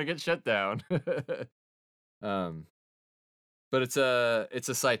we're gonna get shut down. But it's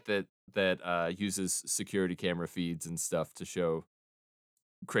a site that uses security camera feeds and stuff to show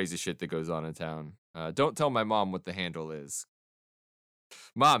crazy shit that goes on in town. Don't tell my mom what the handle is.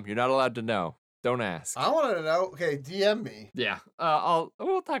 Mom, you're not allowed to know. Don't ask. I want to know. Okay, DM me. Yeah.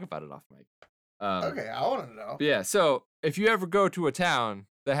 We'll talk about it off mic. Okay, I want to know. But yeah, so if you ever go to a town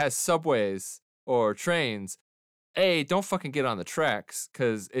that has subways or trains, don't fucking get on the tracks,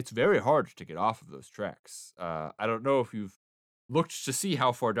 because it's very hard to get off of those tracks. I don't know if you've looked to see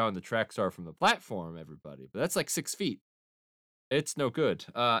how far down the tracks are from the platform, everybody, but that's like 6 feet. It's no good.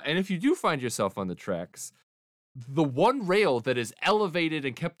 And if you do find yourself on the tracks, the one rail that is elevated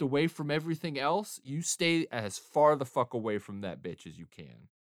and kept away from everything else, you stay as far the fuck away from that bitch as you can.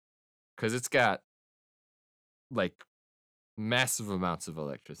 Because it's got, like, massive amounts of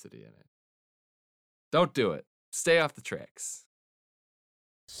electricity in it. Don't do it. Stay off the tracks.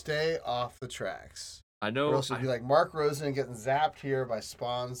 Stay off the tracks. I know. Or else you'd be like Mark Rosen getting zapped here by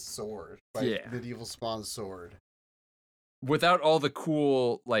Spawn's sword. By Yeah. medieval Spawn's sword. Without all the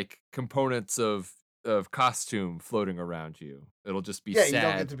cool, like, components of costume floating around you, it'll just be sad. You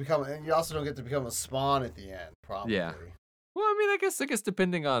don't get to become, and you also don't get to become a Spawn at the end, probably. Yeah. Well, I mean, I guess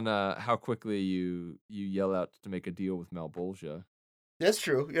depending on how quickly you yell out to make a deal with Malbolgia. That's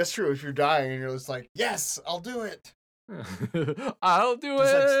true. That's true. If you're dying and you're just like, yes, I'll do it. I'll do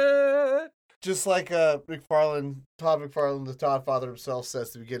it. Just like Todd McFarlane, the Todd Father himself, says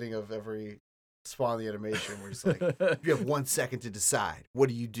at the beginning of every Spawn the animation, where he's like, you have 1 second to decide. What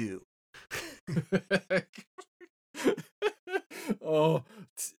do you do? Oh,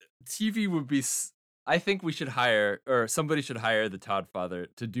 TV would be. I think we should hire, or somebody should hire the Todd Father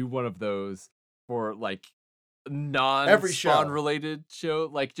to do one of those for like non-Spawn related show.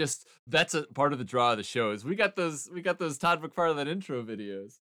 Like, just that's a part of the draw of the show is we got those Todd McFarlane intro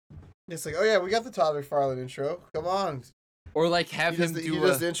videos. It's like, oh yeah, we got the Todd McFarlane intro. Come on. Or like have him he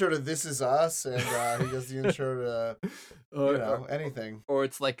does the intro to This Is Us, and he does the intro to anything. Or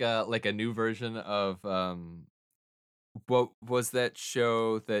it's like a new version of what was that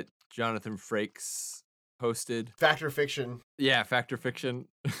show that Jonathan Frakes hosted? Fact or Fiction. Yeah, Fact or Fiction.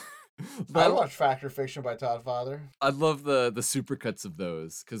 I watched Fact or Fiction by Todd Father. I love the supercuts of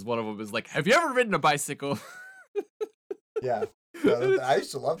those, because one of them is like, have you ever ridden a bicycle? Yeah. I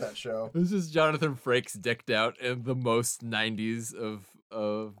used to love that show. This is Jonathan Frakes decked out in the most 90s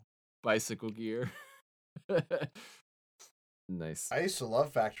of bicycle gear. Nice. I used to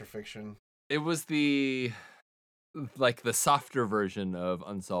love Fact or Fiction. It was the softer version of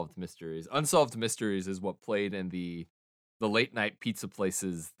Unsolved Mysteries. Unsolved Mysteries is what played in the late night pizza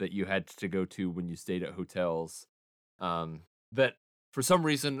places that you had to go to when you stayed at hotels. That for some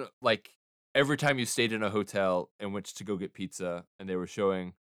reason, like, every time you stayed in a hotel and went to go get pizza and they were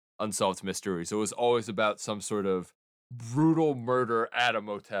showing Unsolved Mysteries, it was always about some sort of brutal murder at a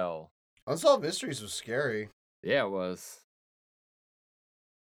motel. Unsolved Mysteries was scary. Yeah, it was.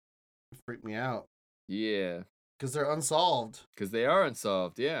 It freaked me out. Yeah. Because they're unsolved. Because they are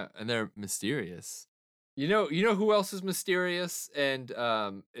unsolved, yeah. And they're mysterious. You know who else is mysterious and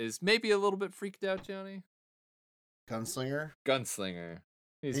is maybe a little bit freaked out, Johnny? Gunslinger? Gunslinger.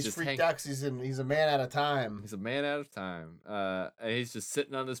 He's just freaked out because he's a man at a time. He's a man at a time. And he's just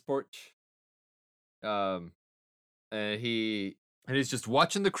sitting on his porch. And he's just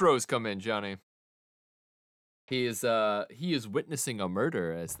watching the crows come in, Johnny. He is witnessing a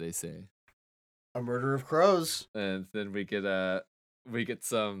murder, as they say. A murder of crows. And then we get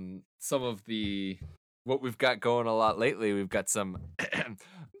some of the what we've got going a lot lately. We've got some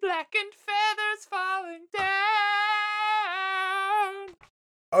blackened feathers falling down.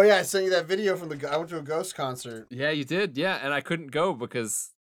 Oh yeah, I sent you that video from I went to a Ghost concert. Yeah, you did. Yeah, and I couldn't go because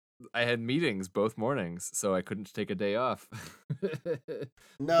I had meetings both mornings, so I couldn't take a day off.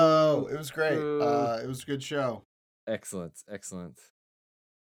 No, it was great. It was a good show. Excellent.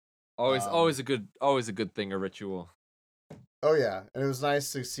 Always a good thing, a ritual. Oh yeah, and it was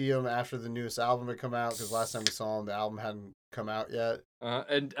nice to see him after the newest album had come out, because last time we saw him, the album hadn't come out yet.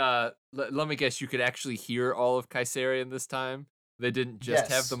 And let me guess, you could actually hear all of Kaisarian this time. They didn't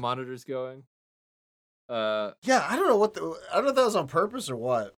just have the monitors going. Yeah, I don't know if that was on purpose or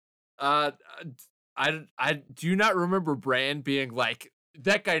what. I do not remember Brand being like,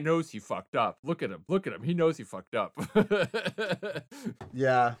 that guy knows he fucked up. Look at him. He knows he fucked up.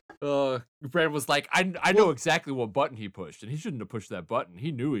 Yeah. Brand was like, I know exactly what button he pushed, and he shouldn't have pushed that button.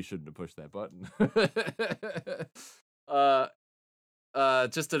 He knew he shouldn't have pushed that button.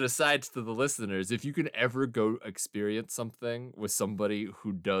 Just an aside to the listeners, if you can ever go experience something with somebody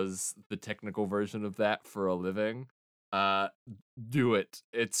who does the technical version of that for a living, do it.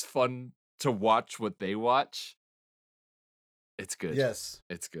 It's fun to watch what they watch. It's good. Yes.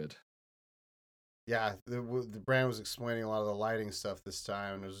 It's good. Yeah, the brand was explaining a lot of the lighting stuff this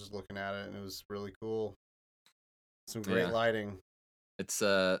time, and I was just looking at it, and it was really cool. Some great Yeah. lighting. It's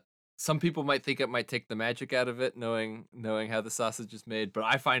some people might think it might take the magic out of it, knowing how the sausage is made, but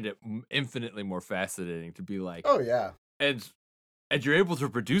I find it infinitely more fascinating to be like, Oh yeah. and you're able to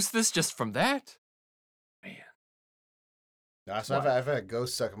produce this just from that, man. No, so I've had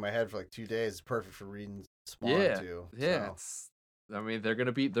Ghost stuck in my head for like 2 days. It's perfect for reading Spawn too. Yeah. So. It's. I mean, they're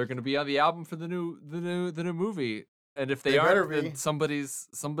gonna be on the album for the new movie, and if they better aren't, be. then somebody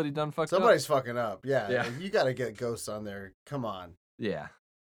done fucked up. Somebody's fucking up. Yeah. Yeah. You got to get Ghost on there. Come on. Yeah,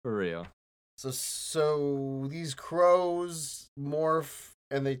 for real. So these crows morph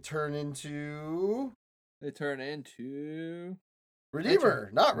and they turn into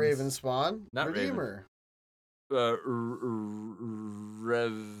Redeemer, not Raven Spawn. Not Redeemer.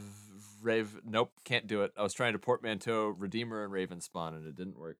 Nope, can't do it. I was trying to portmanteau Redeemer and Raven Spawn, and it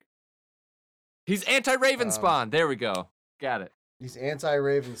didn't work. He's anti-Raven Spawn. There we go. Got it. He's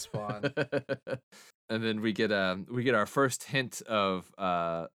anti-Raven Spawn. And then we get our first hint of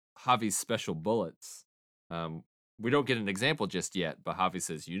Javi's special bullets. We don't get an example just yet, but Javi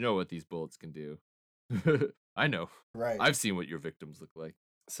says, "You know what these bullets can do." I know. Right. I've seen what your victims look like.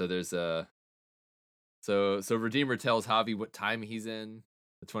 So there's so Redeemer tells Javi what time he's in,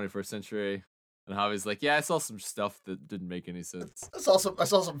 the 21st century, and Javi's like, "Yeah, I saw some stuff that didn't make any sense. I saw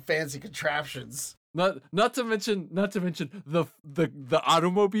some fancy contraptions. Not to mention the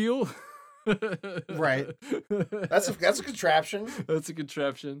automobile." Right. That's a contraption. That's a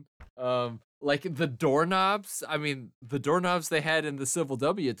contraption. Like the doorknobs. I mean, the doorknobs they had in the Civil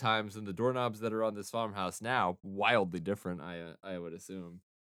W times and the doorknobs that are on this farmhouse now, wildly different. I would assume.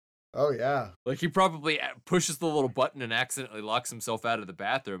 Oh yeah. Like he probably pushes the little button and accidentally locks himself out of the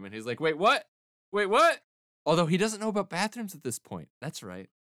bathroom, and he's like, "Wait, what? Wait, what?" Although he doesn't know about bathrooms at this point. That's right.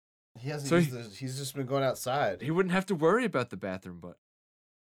 He hasn't. He's just been going outside. He wouldn't have to worry about the bathroom, but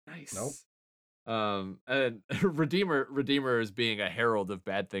nice. Nope. And Redeemer is being a herald of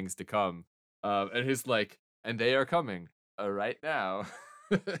bad things to come. And he's like, "And they are coming right now."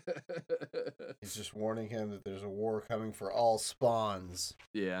 He's just warning him that there's a war coming for all spawns.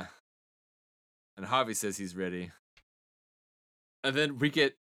 Yeah. And Javi says he's ready. And then we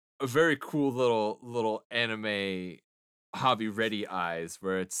get a very cool little anime Javi ready eyes,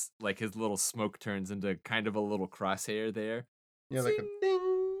 where it's like his little smoke turns into kind of a little crosshair there. Yeah, like a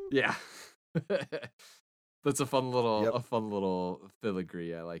ding. Yeah. That's a fun little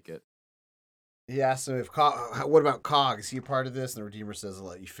filigree. I like it. He asks him what about Cog? Is he a part of this? And the Redeemer says, "I'll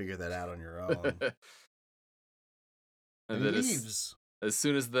let you figure that out on your own." And he leaves. As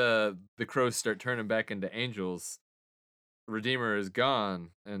soon as the crows start turning back into angels, Redeemer is gone,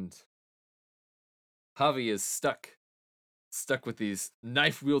 and Javi is stuck with these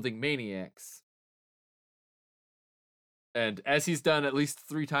knife-wielding maniacs. And as he's done at least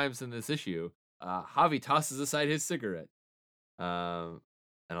 3 times in this issue, Javi tosses aside his cigarette and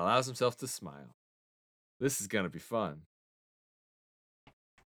allows himself to smile. This is going to be fun.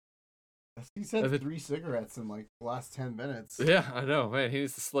 He's had 3 cigarettes in like the last 10 minutes. Yeah, I know, man. He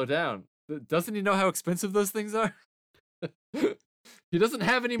needs to slow down. Doesn't he know how expensive those things are? He doesn't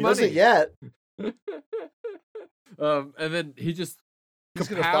have any money. He doesn't yet. And then he's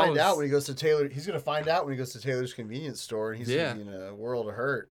gonna find out when he goes to Taylor. He's gonna find out when he goes to Taylor's convenience store, and he's gonna be in a world of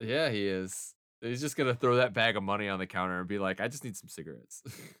hurt. Yeah, he is. He's just gonna throw that bag of money on the counter and be like, "I just need some cigarettes."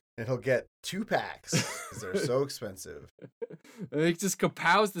 And he'll get 2 packs because they're so expensive. And he just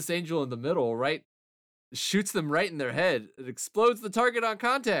kapows this angel in the middle, right? Shoots them right in their head. It explodes the target on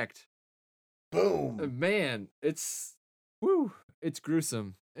contact. Boom. And man, it's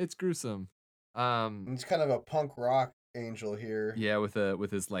gruesome. It's gruesome. He's kind of a punk rock angel here. Yeah, with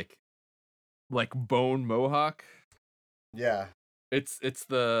his like bone mohawk. Yeah. It's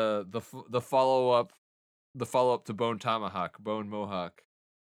the follow up to Bone Tomahawk, Bone Mohawk.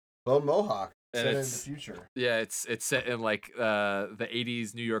 Bone Mohawk. And set in the future. Yeah, it's set in like the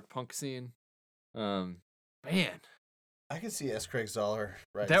 80s New York punk scene. Man, I could see S. Craig Zoller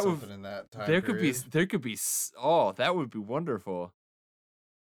writing something in that time period. There could be that would be wonderful.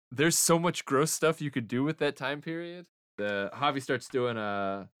 There's so much gross stuff you could do with that time period. Javi starts doing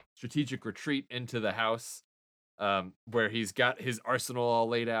a strategic retreat into the house, where he's got his arsenal all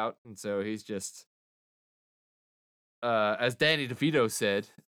laid out, and so he's just, as Danny DeVito said,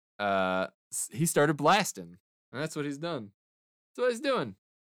 he started blasting, and that's what he's done. That's what he's doing.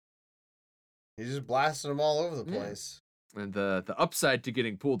 He's just blasting them all over the place. And the upside to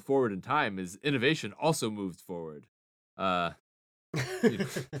getting pulled forward in time is innovation also moved forward.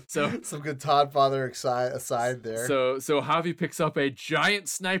 So some good Todd Father aside there. So Javi picks up a giant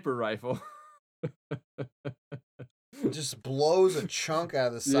sniper rifle. Just blows a chunk out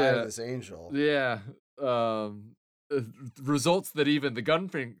of the side of this angel. Yeah. Results that even the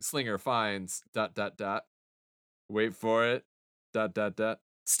gunslinger finds. ... Wait for it. ...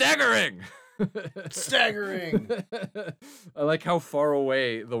 Staggering. Staggering. I like how far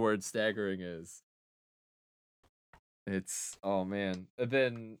away the word staggering is. It's oh man. And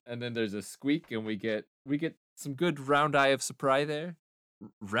then there's a squeak and we get some good round eye of surprise there.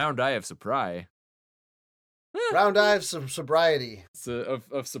 Round eye of surprise. Round eye of some sobriety. So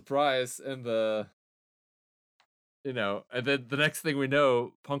of surprise and and then the next thing we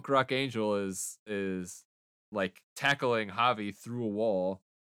know, Punk Rock Angel is like tackling Javi through a wall.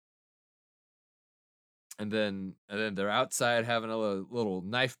 And then they're outside having a little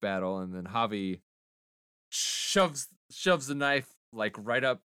knife battle, and then Javi shoves the knife like right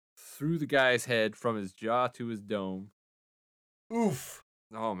up through the guy's head from his jaw to his dome. Oof.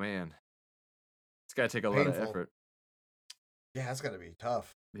 Oh man. It's gotta take a lot of effort. Yeah, that's gotta be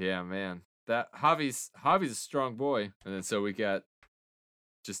tough. Yeah, man. That Javi's a strong boy. And then so we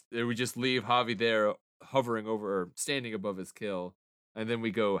just leave Javi there hovering over or standing above his kill. And then we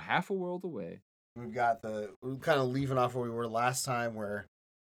go half a world away. We're kind of leaving off where we were last time, where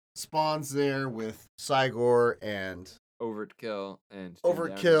Spawn's there with Cygor and Overkill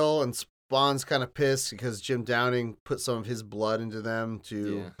and Spawn's kind of pissed because Jim Downing put some of his blood into them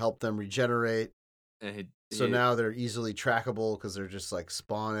to help them regenerate. And now they're easily trackable because they're just like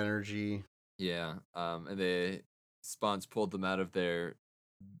Spawn energy. Yeah. And Spawn's pulled them out of their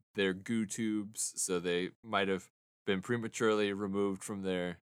goo tubes, so they might have been prematurely removed from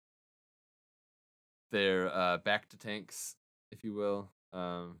their back to tanks, if you will.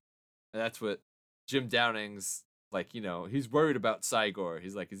 And that's what Jim Downing's like, he's worried about Cygor.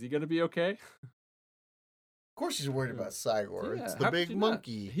 He's like, is he gonna be okay? Of course he's worried about Cygor. Yeah, it's the big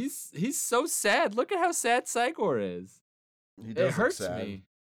monkey. He's so sad. Look at how sad Cygor is. It hurts me.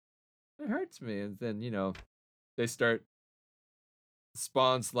 It hurts me. And then, they start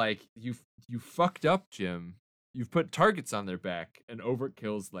Spawn's like, you fucked up, Jim. You've put targets on their back, and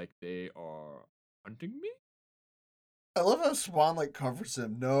Overkill's like, they are hunting me? I love how Spawn like comforts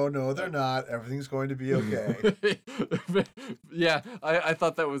him. No, they're not. Everything's going to be okay. Yeah, I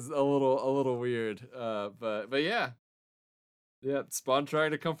thought that was a little weird. But yeah. Yeah, Spawn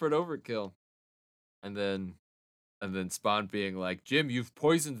trying to comfort Overkill. And then Spawn being like, Jim, you've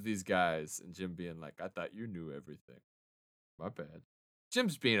poisoned these guys. And Jim being like, I thought you knew everything. My bad.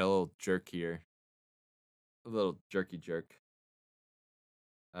 Jim's being a little jerk here. A little jerky jerk.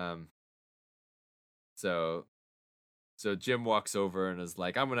 So Jim walks over and is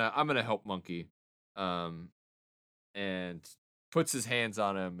like, I'm gonna help Monkey. And puts his hands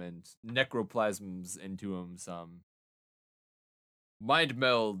on him and necroplasms into him some. Mind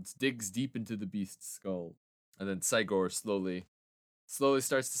melds, digs deep into the beast's skull. And then Cygor slowly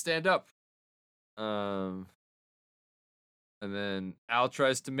starts to stand up. And then Al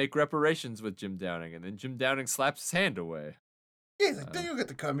tries to make reparations with Jim Downing, and then Jim Downing slaps his hand away. Yeah, he's like, then you'll get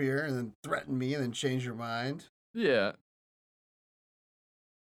to come here and then threaten me and then change your mind. Yeah.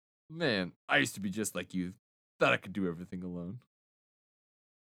 Man, I used to be just like you. Thought I could do everything alone.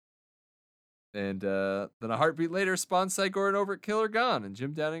 And then a heartbeat later, Spawn, Cygor, and Overkill are gone, and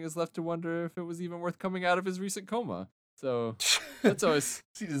Jim Downing is left to wonder if it was even worth coming out of his recent coma. So that's always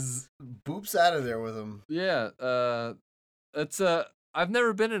he just boops out of there with him. Yeah, I've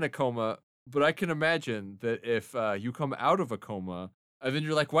never been in a coma, but I can imagine that if you come out of a coma and then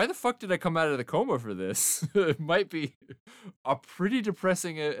you're like, why the fuck did I come out of the coma for this? It might be a pretty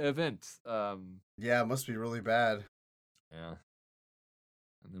depressing event. Yeah, it must be really bad. Yeah.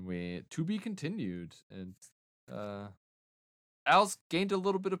 And then to be continued, and Al's gained a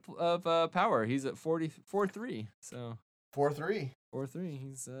little bit of power. He's at 4-3, so 4-3. 4-3.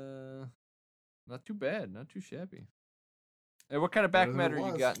 He's not too bad, not too shabby. Hey, what kind of back matter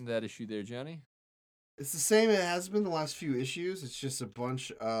you got in that issue there, Johnny? It's the same it has been the last few issues. It's just a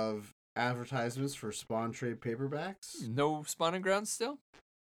bunch of advertisements for Spawn trade paperbacks. No Spawning Grounds still?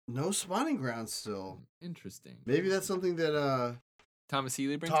 No Spawning Grounds still. Interesting. Maybe that's something that Thomas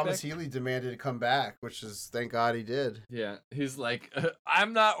Healy brings back? Healy demanded to come back, which is thank God he did. Yeah, he's like,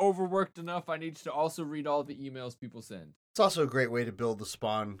 I'm not overworked enough. I need to also read all the emails people send. It's also a great way to build the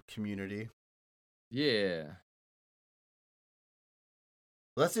Spawn community. Yeah.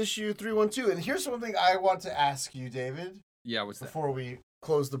 That's issue 312. And here's something I want to ask you, David. Yeah, what's before we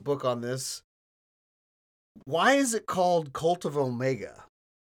close the book on this. Why is it called Cult of Omega?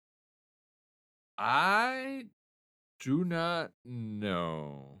 I do not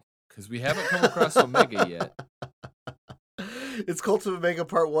know because we haven't come across Omega yet. It's Cult of Omega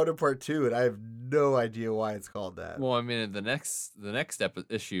Part 1 and Part 2, and I have no idea why it's called that. Well, I mean, the next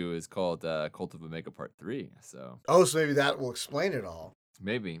issue is called Cult of Omega Part 3. So Oh, so maybe that will explain it all.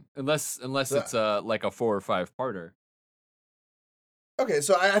 maybe, unless So- it's like a 4 or 5 parter. Okay,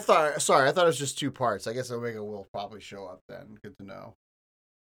 so I thought it was just 2 parts. I guess Omega will probably show up then. Good to know.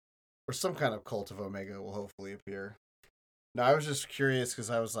 Or some kind of Cult of Omega will hopefully appear. No, I was just curious because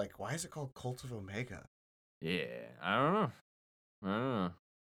I was like, why is it called Cult of Omega? Yeah, I don't know.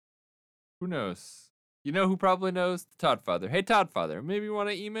 Who knows? You know who probably knows? The Toddfather. Hey, Toddfather, maybe you want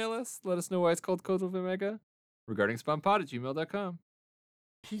to email us? Let us know why it's called Cult of Omega? Regarding spawnpod@gmail.com.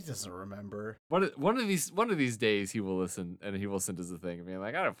 He doesn't remember. One of these days he will listen and he will send us a thing and be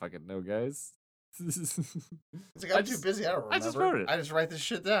like, I don't fucking know, guys. It's like, I'm too busy. I don't remember. I just wrote it. I just write this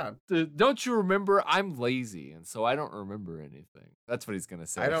shit down. Don't you remember? I'm lazy, and so I don't remember anything. That's what he's gonna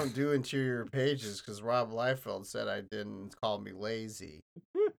say. I don't do interior pages because Rob Liefeld said I didn't call me lazy.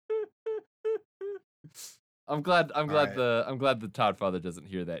 I'm glad right. the Toddfather doesn't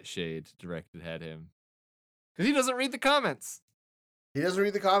hear that shade directed at him, because he doesn't read the comments. He doesn't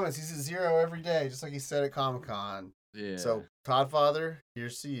read the comments. He's a 0 every day, just like he said at Comic-Con. Yeah. So, Toddfather,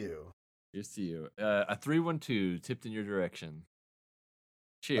 here's to you. Here's to you. A 312 tipped in your direction.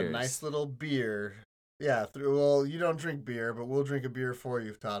 Cheers. A nice little beer. Yeah, well, you don't drink beer, but we'll drink a beer for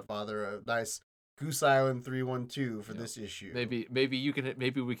you, Toddfather. A nice Goose Island 312 for this issue. Maybe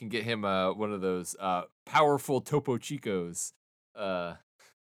we can get him one of those powerful Topo Chicos. Because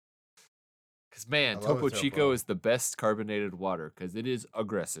man, Topo Chico is the best carbonated water because it is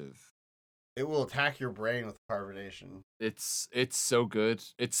aggressive. It will attack your brain with carbonation. It's so good.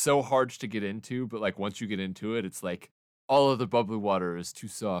 It's so hard to get into, but like once you get into it, it's like all of the bubbly water is too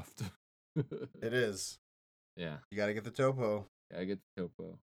soft. It is. Yeah. You gotta get the Topo. Gotta get the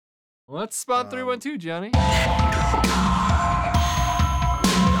Topo. Well, let's Spawn 312, Johnny.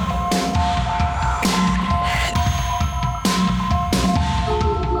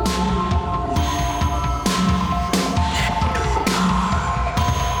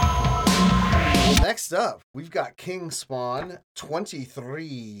 Next up, we've got King Spawn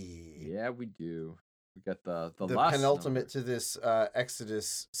 23. Yeah, we do. We got the penultimate number to this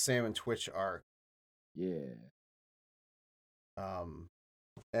Exodus Sam and Twitch arc. Yeah.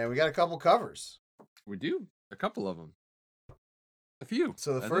 And we got a couple covers. We do. A couple of them. A few.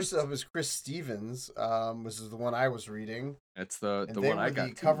 So the first up is Chris Stevens. This is the one I was reading. It's the and one I got.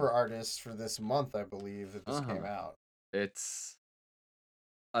 the cover artists for this month, I believe, that this came out.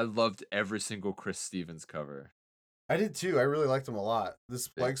 I loved every single Chris Stevens cover. I did too. I really liked them a lot. This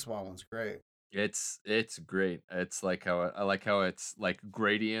Plague Spawn one's great. It's great. It's like I like how it's like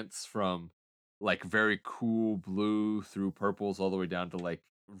gradients from like very cool blue through purples all the way down to like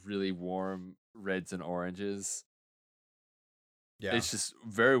really warm reds and oranges. Yeah. It's just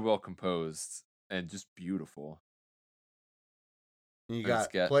very well composed and just beautiful. You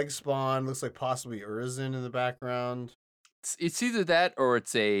got Plague Spawn, looks like possibly Urizen in the background. It's either that or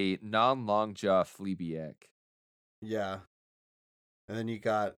it's a non-longjaw Fleabiac. Yeah. And then you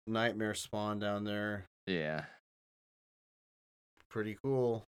got Nightmare Spawn down there. Yeah. Pretty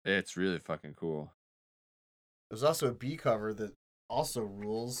cool. It's really fucking cool. There's also a B cover that also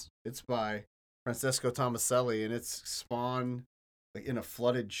rules. It's by Francesco Tomaselli, and it's Spawn like in a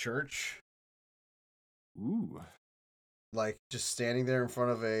flooded church. Ooh. Like just standing there in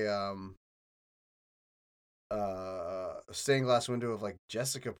front of a stained glass window of like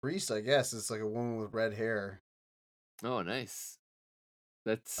Jessica Priest, I guess. It's like a woman with red hair. Oh, nice.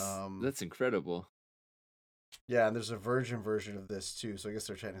 That's incredible. Yeah, and there's a virgin version of this too, so I guess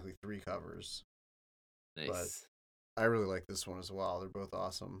there are technically 3 covers. Nice. But I really like this one as well. They're both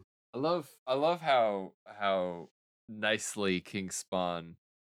awesome. I love how nicely King Spawn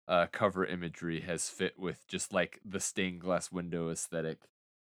cover imagery has fit with just like the stained glass window aesthetic.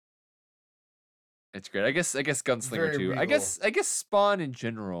 It's great. I guess Gunslinger Very too. regal. I guess Spawn in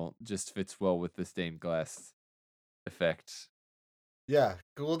general just fits well with the stained glass effect. Yeah.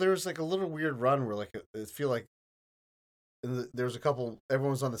 Well, there was like a little weird run where like it feel like there was a couple.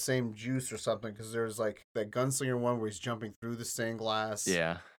 Everyone was on the same juice or something because there was like that Gunslinger one where he's jumping through the stained glass.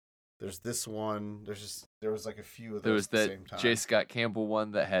 Yeah. There's this one. There was like a few of those. There was at the same that time. J. Scott Campbell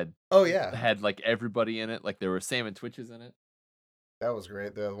one that had had like everybody in it. Like there were Sam and Twitches in it. That was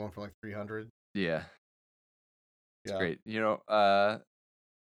great. The one from like 300. Yeah. It's great. You know,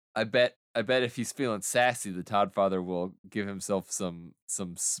 I bet if he's feeling sassy, the Toddfather will give himself some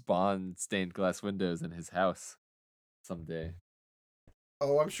Spawn stained glass windows in his house someday.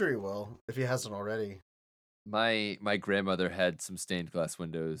 Oh, I'm sure he will if he hasn't already. My grandmother had some stained glass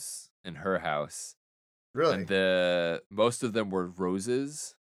windows in her house, and Really? the most of them were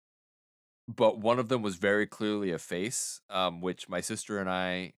roses, but one of them was very clearly a face, which my sister and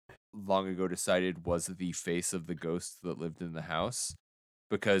I long ago decided was the face of the ghost that lived in the house.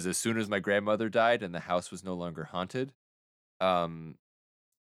 Because as soon as my grandmother died and the house was no longer haunted, um,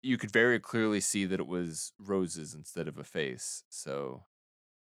 you could very clearly see that it was roses instead of a face. So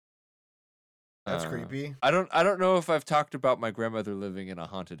That's uh, creepy. I don't know if I've talked about my grandmother living in a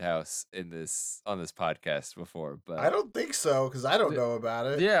haunted house on this podcast before, I but don't think so because I don't th- know about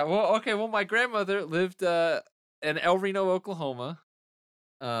it. yeah, well, okay, well, my grandmother lived in El Reno, Oklahoma,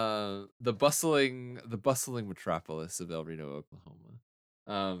 the bustling metropolis of El Reno, Oklahoma,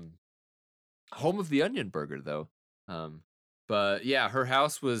 um, home of the Onion Burger, though. Um, but yeah, her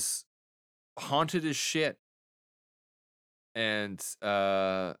house was haunted as shit, and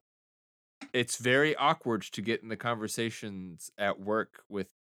it's very awkward to get in the conversations at work with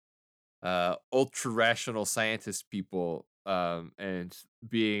ultra rational scientist people, and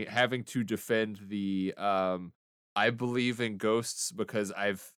being having to defend the I believe in ghosts because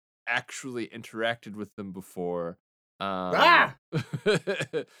I've actually interacted with them before. um Ah!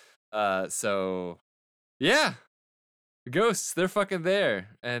 so yeah, the ghosts, they're fucking there,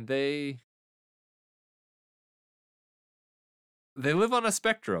 and they live on a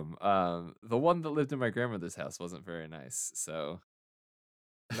spectrum. The one that lived in my grandmother's house wasn't very nice, so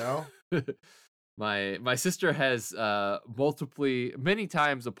No? my sister has many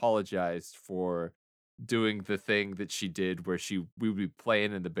times apologized for doing the thing that she did where we would be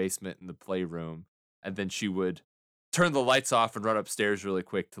playing in the basement in the playroom, and then she would turn the lights off and run upstairs really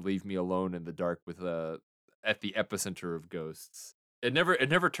quick to leave me alone in the dark with at the epicenter of ghosts. It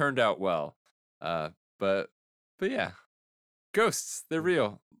never turned out well. Uh but but yeah, ghosts, they're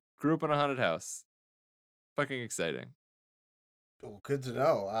real. Grew up in a haunted house. Fucking exciting. Well, good to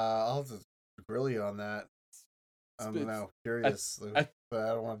know. I'll have to grill you on that. I'm It's now at, curious, at but I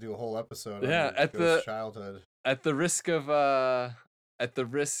don't want to do a whole episode on yeah, your ghost childhood. at the risk of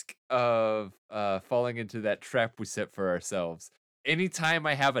falling into that trap we set for ourselves. Anytime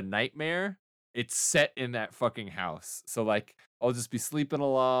I have a nightmare, it's set in that fucking house. So like I'll just be sleeping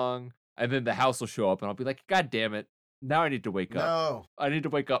along, and then the house will show up and I'll be like, God damn it. Now I need to wake up. No, I need to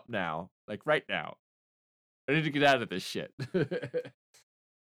wake up now. Like right now. I need to get out of this shit.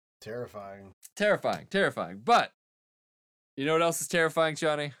 terrifying. Terrifying, terrifying. But you know what else is terrifying,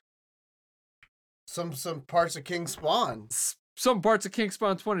 Johnny? Some parts of King Spawn. Some parts of King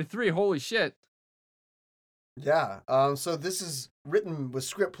Spawn 23. Holy shit. Yeah. So this is written with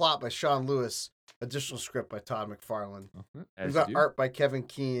script plot by Sean Lewis, additional script by Todd McFarlane. As We've you got do. art by Kevin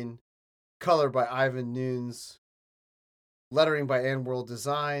Keane, color by Ivan Nunes, lettering by Ann World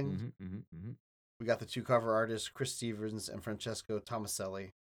Design. We got the two cover artists, Chris Stevens and Francesco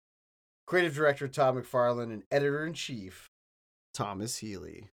Tomaselli. Creative director Todd McFarlane and editor in chief Thomas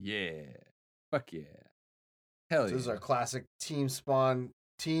Healy. Yeah. Fuck yeah. Hell yeah. This is our classic Team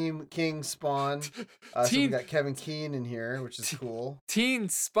King Spawn. So we got Kevin Keane in here, which is cool. Teen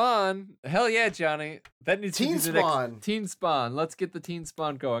Spawn. Hell yeah, Johnny. That needs Teen to be the Spawn. next Teen Spawn. Let's get the Teen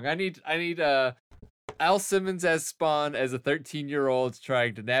Spawn going. I need Al Simmons as Spawn as a 13-year-old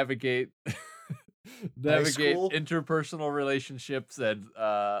trying to navigate interpersonal relationships and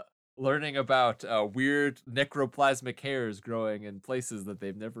learning about weird necroplasmic hairs growing in places that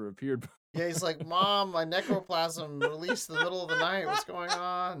they've never appeared before. Yeah, he's like, Mom, my necroplasm released in the middle of the night. What's going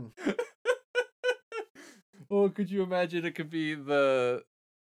on? Oh, could you imagine? It could be we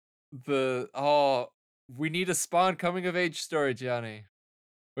need a Spawn coming of age story, Johnny,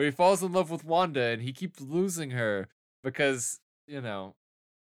 where he falls in love with Wanda and he keeps losing her because, you know.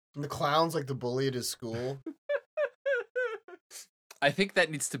 And the clown's like the bully at his school. I think that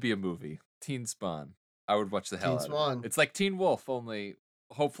needs to be a movie. Teen Spawn. I would watch the hell out of it. It's like Teen Wolf, only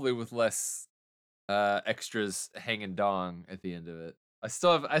hopefully with less extras hanging dong at the end of it. I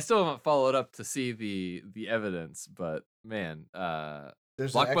still haven't followed up to see the evidence, but man,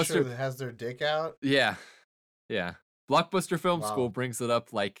 there's an extra that has their dick out. Yeah. Blockbuster Film School brings it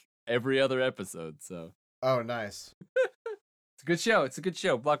up like every other episode. So. Oh, nice. It's a good show. It's a good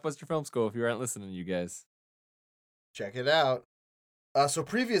show. Blockbuster Film School. If you aren't listening, you guys, check it out. So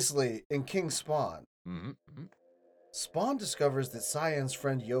previously in King Spawn, Spawn discovers that Cyan's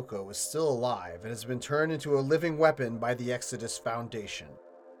friend Yoko is still alive and has been turned into a living weapon by the Exodus Foundation.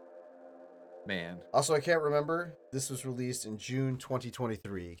 Man. Also, I can't remember. This was released in June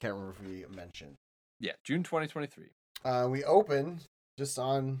 2023. Can't remember if we mentioned. Yeah, June 2023. We open just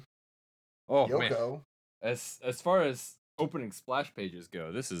on Yoko. Man. As far as opening splash pages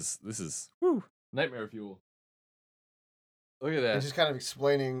go, this is woo, nightmare fuel. Look at And that. she's kind of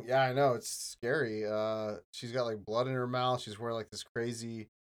explaining, yeah, I know, it's scary. She's got like blood in her mouth. She's wearing like this crazy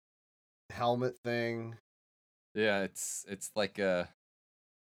helmet thing. Yeah, it's like a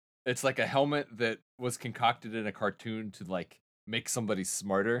helmet that was concocted in a cartoon to like make somebody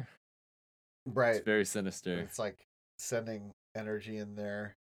smarter. It's Right. very And sinister. it's like sending energy in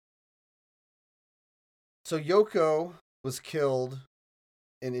there. So Yoko was killed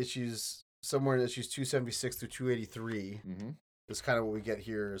in issues somewhere in issues 276 through 283. Mm-hmm. That's kind of what we get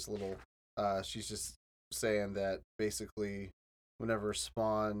here is a little she's just saying that basically whenever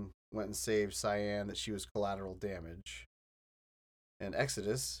Spawn went and saved Cyan that she was collateral damage. And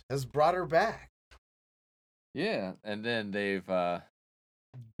Exodus has brought her back. Yeah, and then they've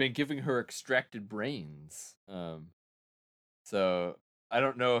been giving her extracted brains. So I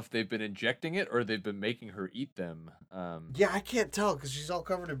don't know if they've been injecting it or they've been making her eat them. Yeah, I can't tell because she's all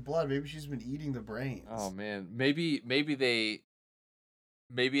covered in blood. Maybe she's been eating the brains. Oh man, maybe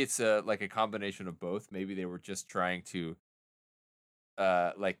it's like a combination of both. Maybe they were just trying to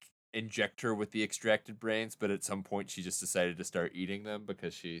like inject her with the extracted brains, but at some point she just decided to start eating them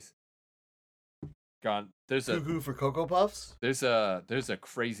because she's gone. Cuckoo for Cocoa Puffs? There's a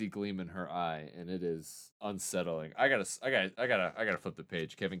crazy gleam in her eye, and it is unsettling. I gotta flip the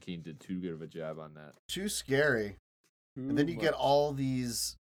page. Kevin Keane did too good of a job on that. Too scary. And then you get all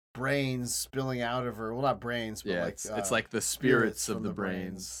these brains spilling out of her. Well, not brains, but yeah, like it's like the spirits of from the the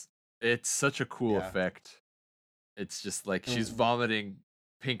brains. It's such a cool Yeah. effect. It's just like she's Mm. vomiting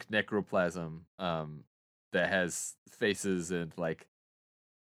pink necroplasm that has faces and like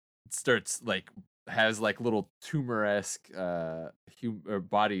starts like has like little tumor-esque or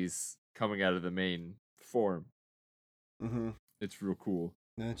bodies coming out of the main form. Mm-hmm. It's real cool.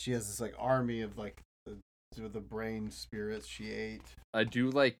 And then she has this like army of like the brain spirits she ate. I do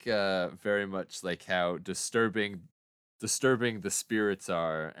like very much like how disturbing the spirits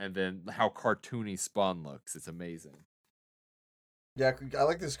are, and then how cartoony Spawn looks. It's amazing. Yeah, I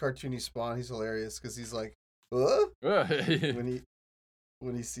like this cartoony Spawn. He's hilarious because he's like, when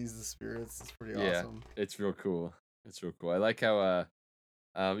he sees the spirits. It's pretty awesome. It's real cool. It's real cool. I like how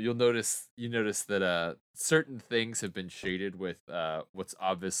you notice that certain things have been shaded with what's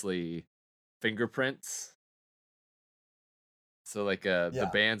obviously fingerprints. So like the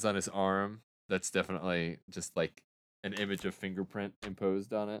bands on his arm, that's definitely just like an image of fingerprint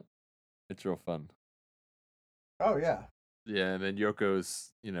imposed on it. It's real fun. Oh yeah. Yeah, and then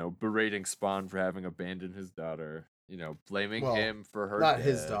Yoko's, berating Spawn for having abandoned his daughter, blaming him for her not death,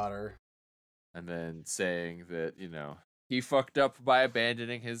 his daughter. and then saying that, he fucked up by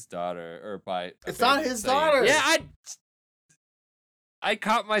abandoning his daughter, or by It's not his daughter. Yeah, I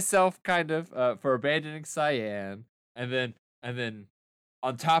caught myself kind of for abandoning Cyan, and then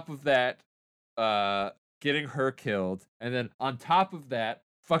on top of that, getting her killed, and then on top of that,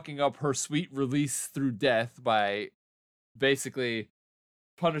 fucking up her sweet release through death by basically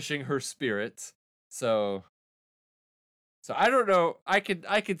punishing her spirit. So I don't know. I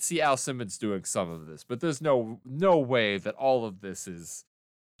could see Al Simmons doing some of this, but there's no way that all of this is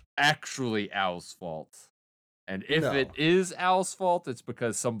actually Al's fault. And if it is Al's fault, it's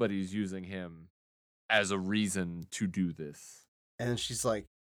because somebody's using him as a reason to do this. And she's like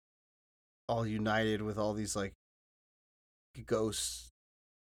all united with all these like ghosts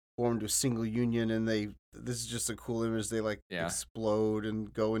formed a single union, and this is just a cool image. They like explode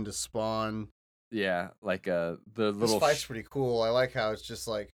and go into Spawn. Yeah, like the little this fight's pretty cool. I like how it's just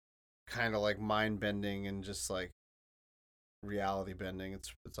like kind of like mind bending and just like reality bending.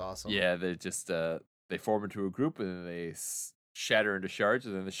 It's awesome. Yeah, they just they form into a group and then they shatter into shards,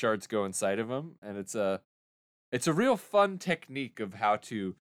 and then the shards go inside of them, and it's a real fun technique of how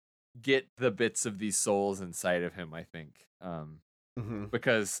to get the bits of these souls inside of him, I think.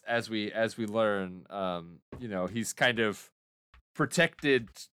 Because as we learn, he's kind of protected.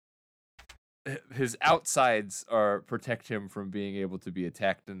 His outsides protect him from being able to be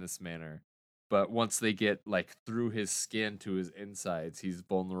attacked in this manner, but once they get like through his skin to his insides, he's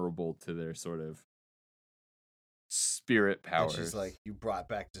vulnerable to their sort of spirit powers. And she's like, "You brought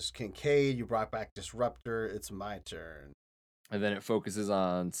back this Kincaid. You brought back Disruptor. It's my turn." And then it focuses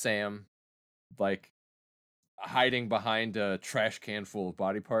on Sam, like hiding behind a trash can full of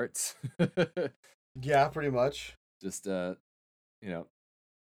body parts. Yeah, pretty much. Just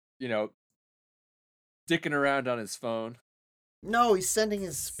dicking around on his phone. No, he's sending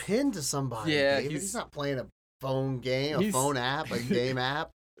his pin to somebody. Yeah, David. He's not playing a phone game, a phone app, a game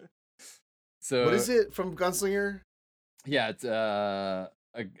app. So what is it from Gunslinger? Yeah, it's an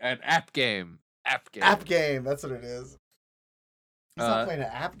app game. App game. That's what it is. He's not playing an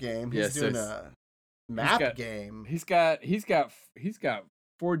app game. He's doing a map got- game. He's got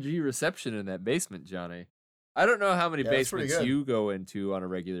 4G reception in that basement, Johnny. I don't know how many Yeah, that's pretty basements good. you go into on a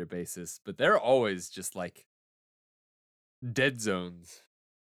regular basis, but they're always just like dead zones.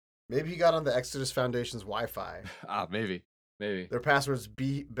 Maybe he got on the Exodus Foundation's Wi-Fi. Maybe. Their password's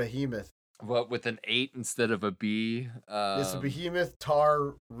Behemoth. What, with an 8 instead of a B? It's a Behemoth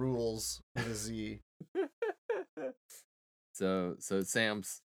Tar Rules with a Z. So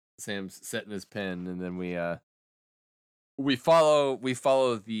Sam's setting his pin, and then we follow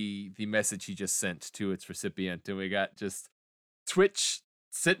the message he just sent to its recipient, and we got just Twitch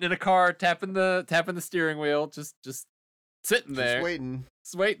sitting in a car tapping the steering wheel, just sitting there, Just waiting.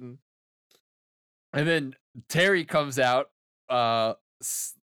 waiting. And then Terry comes out,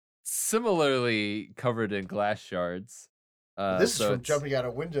 similarly covered in glass shards. This is from jumping out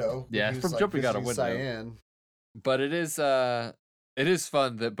a window. Yeah, it's from jumping out a window. Cyan. But it is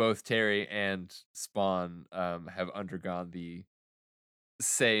fun that both Terry and Spawn have undergone the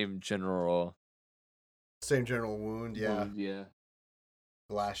same general wound. Yeah, wound, yeah.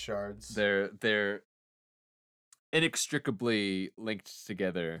 glass shards. They're inextricably linked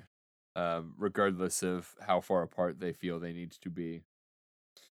together, regardless of how far apart they feel they need to be.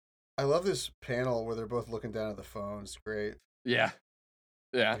 I love this panel where they're both looking down at the phone. It's great. Yeah.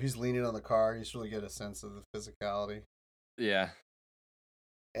 He's leaning on the car. You just really get a sense of the physicality. Yeah.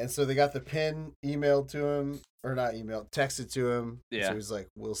 And so they got the pin emailed to him, or not emailed, texted to him. Yeah. So he's like,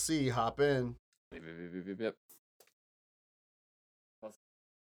 "We'll see. Hop in." Yep.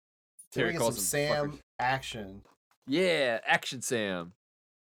 Terry calls some Sam action. Yeah, Action Sam.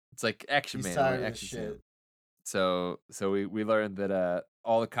 It's like Action He's Man, tired right? of Action this Sam. shit. So we learned that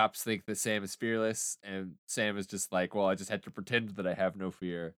all the cops think that Sam is fearless, and Sam is just like, well, I just had to pretend that I have no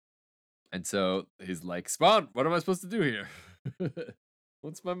fear. And so he's like, Spawn, what am I supposed to do here?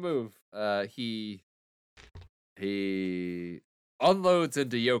 What's my move? He unloads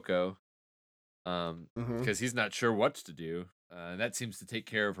into Yoko, because he's not sure what to do, and that seems to take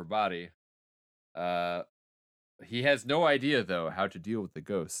care of her body. He has no idea though how to deal with the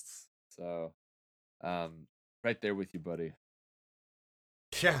ghosts. So, right there with you, buddy.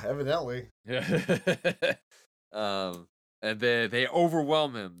 Yeah, evidently. Yeah. And then they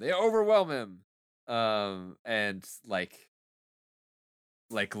overwhelm him. And like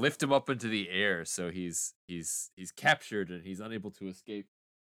lift him up into the air, so he's captured and he's unable to escape.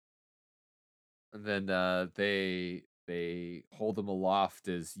 And then they hold him aloft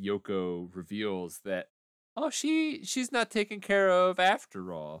as Yoko reveals that, oh, she's not taken care of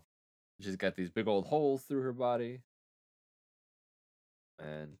after all. She's got these big old holes through her body.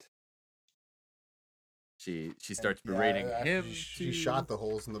 And she starts berating him. She shot the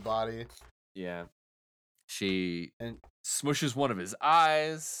holes in the body. Yeah. She and smushes one of his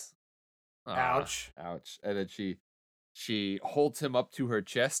eyes. Ouch. Ouch. And then she holds him up to her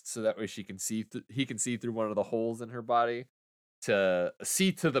chest so that way he can see through one of the holes in her body to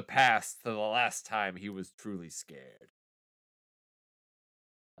see to the past, to the last time he was truly scared.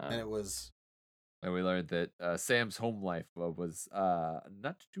 And we learned that Sam's home life was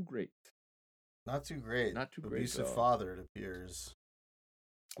not too great. Not too great. Not too great. Abusive father, it appears.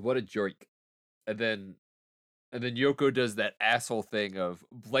 What a jerk. And then Yoko does that asshole thing of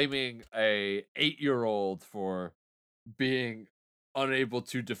blaming a 8-year-old for being unable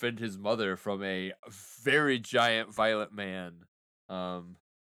to defend his mother from a very giant violent man.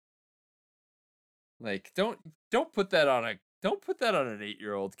 Like don't put that on an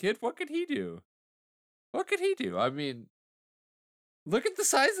 8-year-old kid. What could he do? I mean, look at the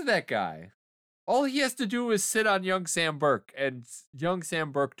size of that guy. All he has to do is sit on young Sam Burke, and young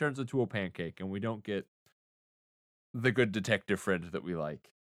Sam Burke turns into a pancake, and we don't get the good detective friend that we like.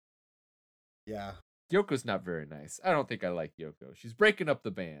 Yeah. Yoko's not very nice. I don't think I like Yoko. She's breaking up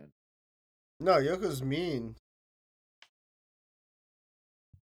the band. No, Yoko's mean.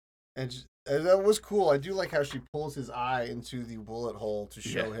 And that was cool. I do like how she pulls his eye into the bullet hole to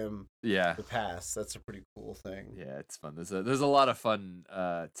show him the past. That's a pretty cool thing. Yeah, it's fun. There's a lot of fun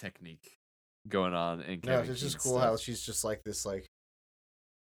technique going on in Kevin it's just Keen's cool stuff. how she's just like this like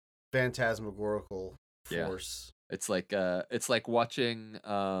phantasmagorical force. It's like watching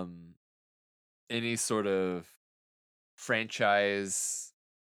any sort of franchise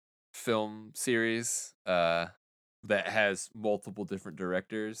film series that has multiple different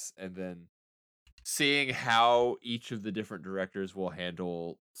directors, and then seeing how each of the different directors will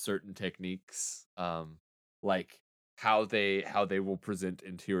handle certain techniques, like how they will present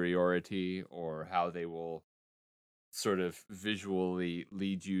interiority, or how they will sort of visually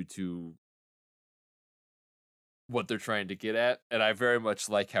lead you to what they're trying to get at. And I very much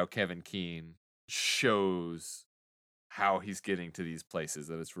like how Kevin Keen shows how he's getting to these places,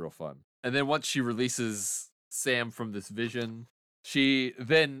 and it's real fun. And then once she releases Sam from this vision, she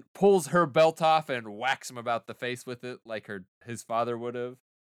then pulls her belt off and whacks him about the face with it like his father would have.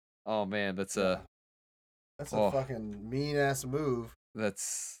 Oh man, that's Yeah. That's a fucking mean ass move.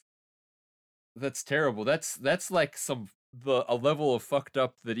 That's terrible. That's like a level of fucked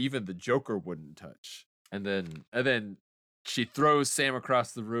up that even the Joker wouldn't touch. And then she throws Sam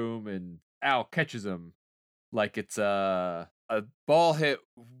across the room, and Al catches him like it's a ball hit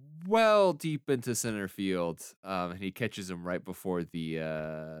well deep into center field. And he catches him right before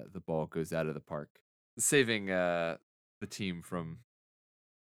the ball goes out of the park, saving the team from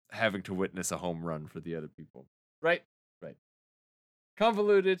having to witness a home run for the other people. Right.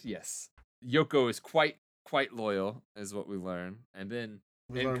 Convoluted, yes. Yoko is quite loyal, is what we learn. And then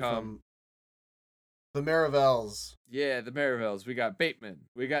we learn from the Maravels. Yeah, the Maravels. We got Bateman.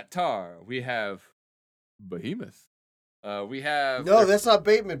 We got Tar. We have Behemoth. We have No, that's not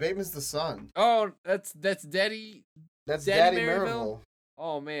Bateman. Bateman's the son. Oh, that's Daddy. That's Daddy Marvel.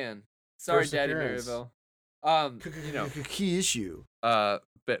 Oh man, sorry, First Daddy appearance. Marvel. Key issue.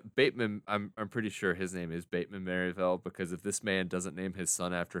 Bateman, I'm pretty sure his name is Bateman Maravell, because if this man doesn't name his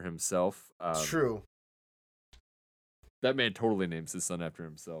son after himself, true. That man totally names his son after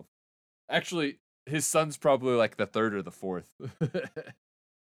himself. Actually, his son's probably like the third or the fourth.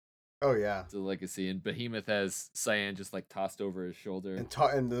 Oh yeah. The legacy, and Behemoth has Cyan just like tossed over his shoulder.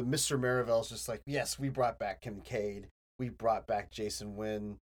 And the Mr. Maravell's just like, yes, we brought back Kincaid. We brought back Jason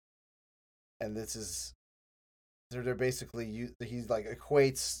Wynn. And this is, they're basically, he's like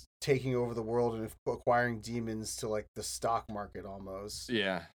equates taking over the world and acquiring demons to like the stock market almost.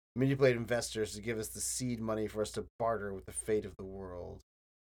 Yeah. Manipulate investors to give us the seed money for us to barter with the fate of the world.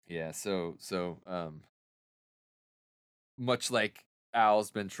 Yeah, so much like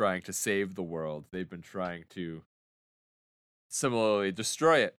Al's been trying to save the world, they've been trying to similarly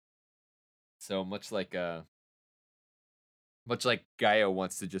destroy it. So much like Gaia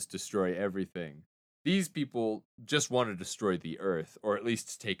wants to just destroy everything, these people just want to destroy the Earth, or at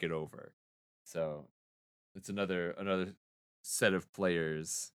least take it over. So it's another set of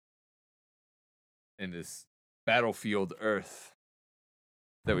players in this battlefield Earth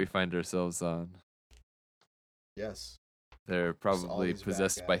that we find ourselves on. Yes. They're probably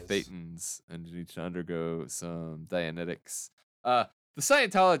possessed by Thetans and need to undergo some Dianetics. The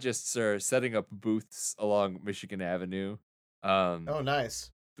Scientologists are setting up booths along Michigan Avenue. Oh, nice.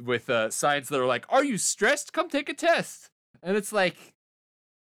 With signs that are like, "Are you stressed? Come take a test." And it's like,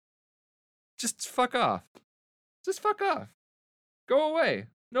 just fuck off. Just fuck off. Go away.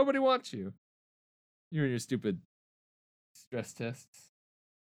 Nobody wants you. You and your stupid stress tests.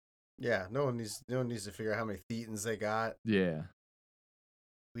 Yeah, no one needs to figure out how many Thetans they got. Yeah.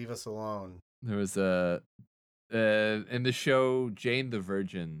 Leave us alone. There was in the show Jane the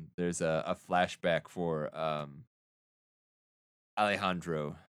Virgin, there's a flashback for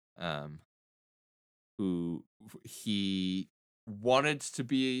Alejandro, who he wanted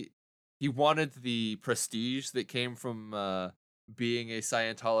the prestige that came from being a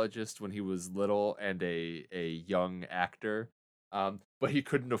Scientologist when he was little and a young actor. But he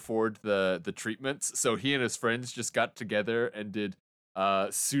couldn't afford the treatments, so he and his friends just got together and did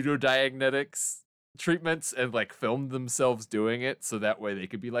pseudo-Dianetics treatments and like filmed themselves doing it, so that way they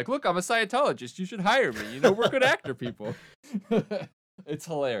could be like, "Look, I'm a Scientologist. You should hire me. We're good actor people." It's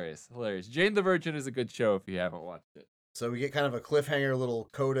hilarious. Jane the Virgin is a good show if you haven't watched it. So we get kind of a cliffhanger little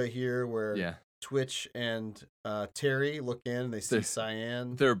coda here where Yeah. Twitch and Terry look in and they see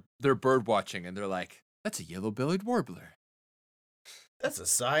Cyan. They're bird watching and they're like, "That's a yellow-bellied warbler. That's a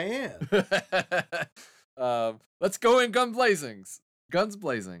Cyan." Let's go in gun blazings. Guns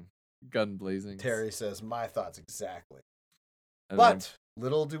blazing. Gun blazing. Terry says, "My thoughts exactly." And but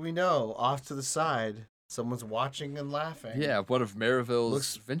little do we know, off to the side, someone's watching and laughing. Yeah, one of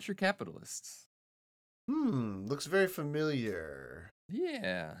Maraville's venture capitalists. Looks very familiar.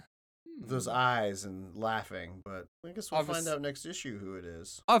 Yeah. Those eyes and laughing, but I guess we'll find out next issue who it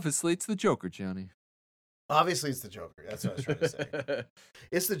is. Obviously, it's the Joker, Johnny. Obviously, it's the Joker. That's what I was trying to say.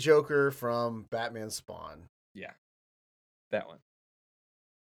 It's the Joker from Batman Spawn. Yeah. That one.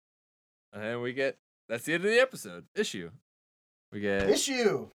 And we get, that's the end of the episode. Issue. We get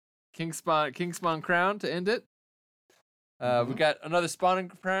King Spawn Crown to end it. We got another spawning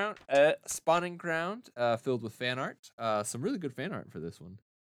ground filled with fan art. Some really good fan art for this one.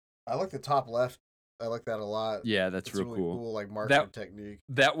 I like the top left. I like that a lot. Yeah, that's real really cool. Like marketing technique.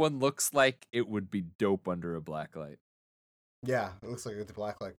 That one looks like it would be dope under a black light. Yeah, it looks like the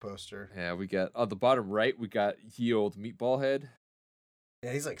black light poster. Yeah, we got on the bottom right, we got ye old meatball head.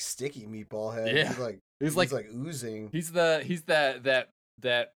 Yeah, he's like sticky meatball head. Yeah. He's He's like oozing. he's that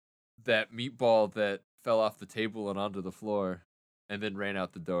meatball that fell off the table and onto the floor and then ran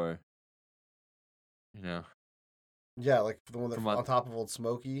out the door. You know, Yeah, like the one that from on top of Old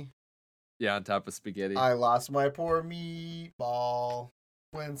Smoky. yeah, on top of spaghetti. I lost my poor meatball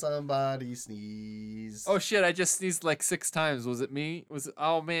when somebody sneezed. Oh shit, I just sneezed like 6 times. Was it me? Was it?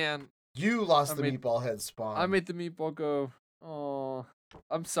 Oh man. You I lost the made meatball head Spawn. I made the meatball go. Oh,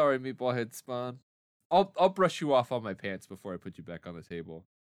 I'm sorry, meatball head Spawn. I'll brush you off on my pants before I put you back on the table.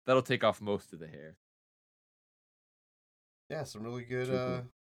 That'll take off most of the hair. Yeah, some really good. True.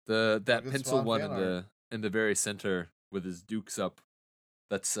 That good pencil Spawn one fan in the very center with his dukes up.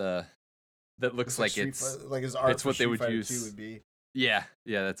 That's that looks like it's like his art. it's what they would Fighter use. 2 would be. Yeah,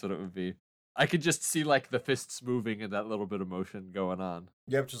 that's what it would be. I could just see like the fists moving and that little bit of motion going on.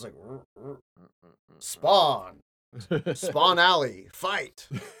 Yep, just like Spawn, Spawn Alley, fight.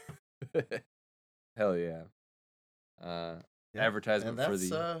 Hell yeah. Advertisement for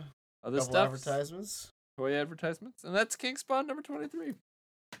the other stuff. Advertisements. Toy advertisements, and that's King Spawn number 23.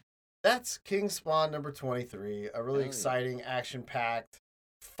 That's King Spawn number 23. A really Hell yeah. exciting, action-packed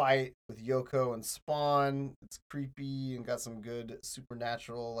fight with Yoko and Spawn. It's creepy and got some good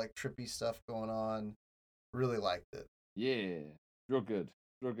supernatural, like trippy stuff going on. Really liked it. Yeah, real good,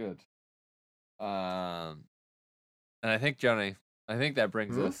 real good. And I think Johnny, that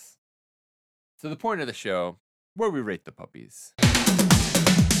brings us to the point of the show where we rate the puppies.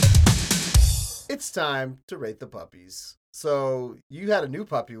 It's time to rate the puppies. So you had a new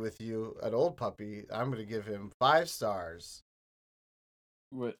puppy with you, an old puppy. I'm going to give him 5 stars.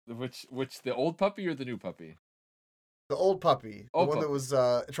 Which the old puppy or the new puppy? The old puppy, Old the one puppy. that was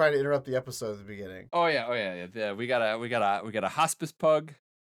trying to interrupt the episode at the beginning. Oh yeah. Yeah, we got a hospice pug,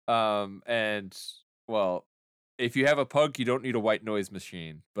 and well, if you have a pug, you don't need a white noise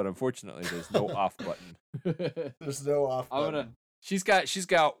machine. But unfortunately, there's no off button. There's no off button. She's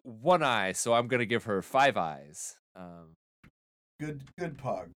got 1 eye, so I'm gonna give her 5 eyes. Good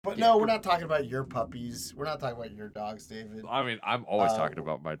pug. But Yeah, no, we're not talking about your puppies. We're not talking about your dogs, David. I mean, I'm always talking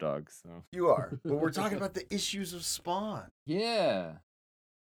about my dogs. So. You are. But we're talking about the issues of Spawn. Yeah.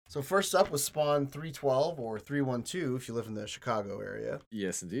 So first up was Spawn 312 or 312 if you live in the Chicago area.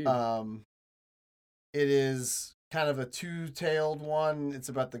 Yes, indeed. It is kind of a two-tailed one. It's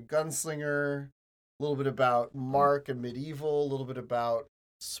about the gunslinger, a little bit about Mark and Medieval, a little bit about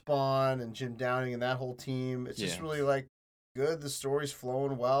Spawn and Jim Downing and that whole team. It's just really like good. The story's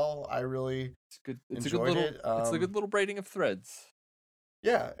flowing well. I really enjoyed it. It's a good little braiding of threads.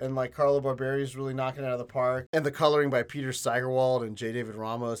 Yeah, and like Carlo Barberi is really knocking it out of the park. And the coloring by Peter Steigerwald and J. David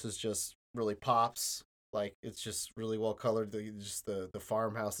Ramos is just really pops. Like it's just really well colored. The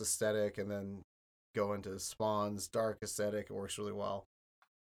farmhouse aesthetic, and then go into Spawn's dark aesthetic. It works really well.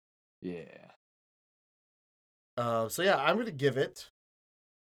 Yeah. So yeah, I'm gonna give it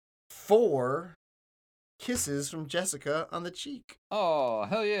 4 kisses from Jessica on the cheek. Oh,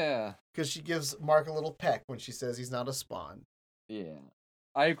 hell yeah. Because she gives Mark a little peck when she says he's not a Spawn. Yeah.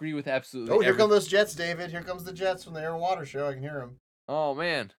 I agree with absolutely everything. Come those jets, David. Here comes the jets from the Air and Water Show. I can hear them. Oh,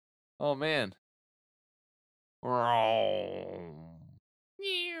 man.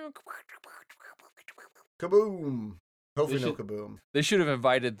 Kaboom. Hopefully no kaboom. They should have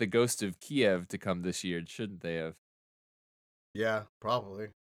invited the Ghost of Kiev to come this year, shouldn't they have? Yeah, probably.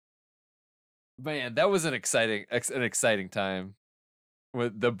 Man, that was an exciting time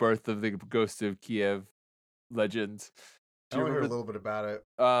with the birth of the Ghost of Kiev legend. I want to hear a little bit about it.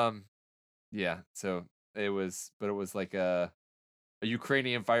 Yeah. So it was like a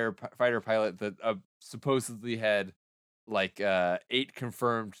Ukrainian fighter pilot that supposedly had like 8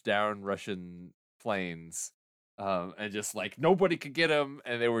 confirmed down Russian planes, and just like nobody could get them,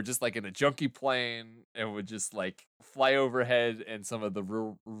 and they were just like in a junkie plane and would just like fly overhead in some of the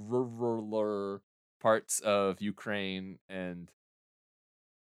rural parts of Ukraine, and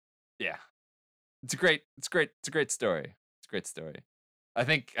yeah, it's a great story. It's a great story. I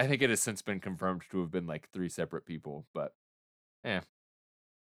think it has since been confirmed to have been like 3 separate people, but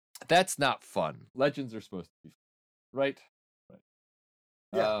that's not fun. Legends are supposed to be fun, right?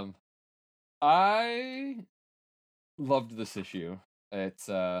 Yeah. I loved this issue. It's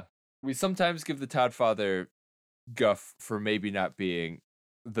we sometimes give the Todd Father guff for maybe not being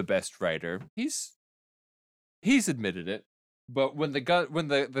the best writer. He's admitted it, but when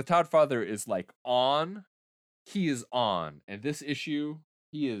the Todd Father is like on, he is on, and this issue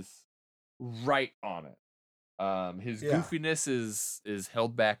he is right on it. His goofiness is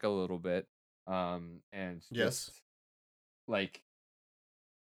held back a little bit, and just like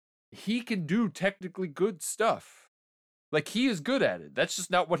he can do technically good stuff. Like, he is good at it. That's just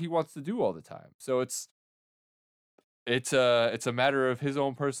not what he wants to do all the time. So it's a matter of his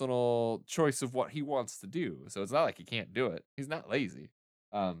own personal choice of what he wants to do. So it's not like he can't do it. He's not lazy.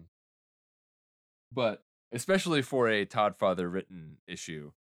 Um, but especially for a Todd Father written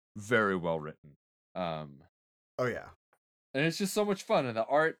issue, very well written. Um, Oh yeah. and it's just so much fun. And the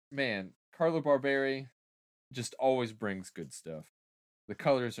art, man, Carlo Barberi just always brings good stuff. The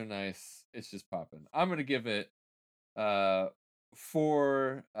colors are nice. It's just popping. I'm gonna give it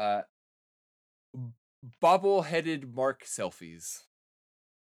 4 bobble-headed Mark selfies.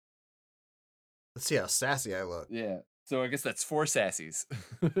 Let's see how sassy I look. Yeah. So I guess that's 4 sassies.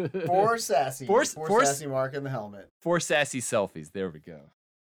 4 sassy. Four- 4 four- sassy Mark in the helmet. 4 sassy selfies. There we go.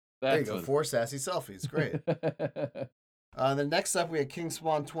 There you go. 4 sassy selfies. Great. Then next up, we had King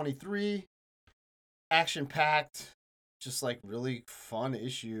Spawn 23. Action packed. Just like really fun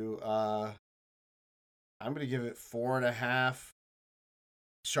issue. I'm going to give it 4.5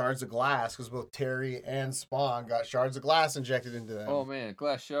 shards of glass because both Terry and Spawn got shards of glass injected into them. Oh man,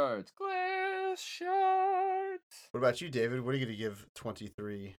 glass shards. Glass shards. What about you, David? What are you going to give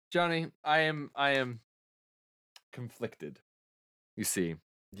 23? Johnny, I am conflicted. You see.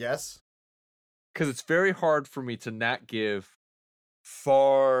 Yes? Because it's very hard for me to not give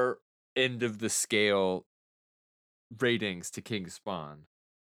far end of the scale ratings to King Spawn.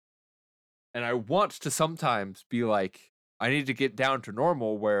 And I want to sometimes be like, I need to get down to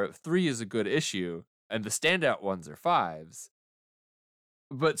normal where 3 is a good issue and the standout ones are 5s.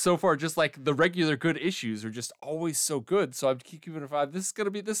 But so far, just like the regular good issues are just always so good. So I'm keep giving it a 5.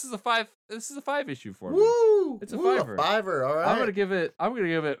 This is a 5 issue for me. Woo! It's a Woo, 5er. A 5er, all right. I'm gonna give it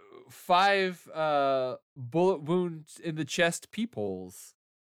 5 bullet wounds in the chest peepholes.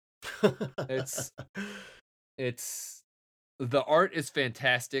 It's the art is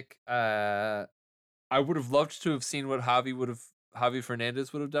fantastic. I would have loved to have seen what Javi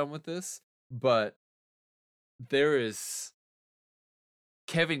Fernandez would have done with this, but there is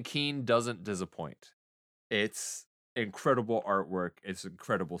Kevin Keane doesn't disappoint. It's incredible artwork. It's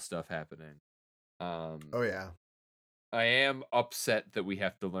incredible stuff happening. Oh yeah. I am upset that we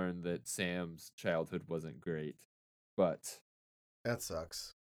have to learn that Sam's childhood wasn't great, but That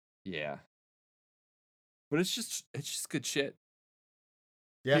sucks. yeah. But it's just good shit.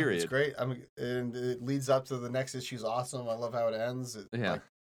 Yeah, Period. it's great. And it leads up to the next issue's awesome. I love how it ends.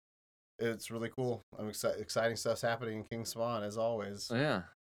 It's really cool. I'm exciting stuff's happening in King Spawn as always. Yeah.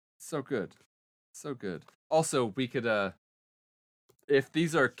 So good. So good. Also, we could if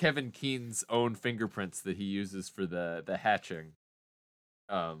these are Kevin Keane's own fingerprints that he uses for the hatching,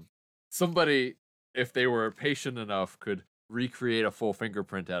 somebody, if they were patient enough, could recreate a full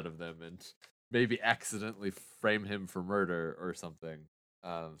fingerprint out of them and maybe accidentally frame him for murder or something.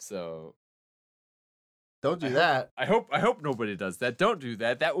 So don't do that. I hope nobody does that. Don't do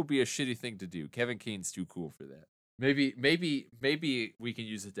that. That would be a shitty thing to do. Kevin Keane's too cool for that. Maybe we can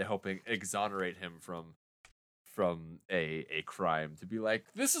use it to help exonerate him from a crime, to be like,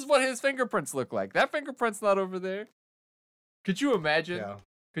 this is what his fingerprints look like. That fingerprint's not over there. Could you imagine? Yeah.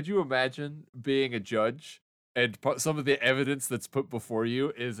 Could you imagine being a judge and some of the evidence that's put before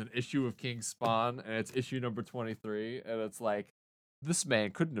you is an issue of King Spawn and it's issue number 23 and it's like, this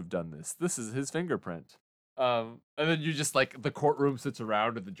man couldn't have done this. This is his fingerprint. And then you just like the courtroom sits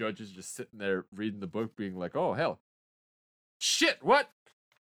around and the judge is just sitting there reading the book being like, oh hell. Shit, what?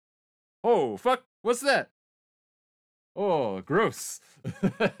 Oh fuck, what's that? Oh, gross.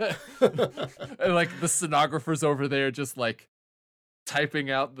 And like the stenographer's over there just like typing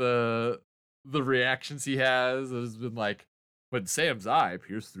out the reactions he has. It's been like, when Sam's eye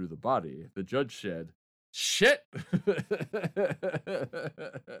pierced through the body, the judge said, shit.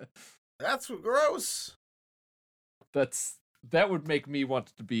 That's gross. That would make me want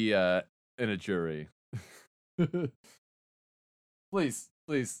to be in a jury. Please,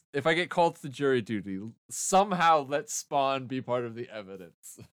 if I get called to jury duty, somehow let Spawn be part of the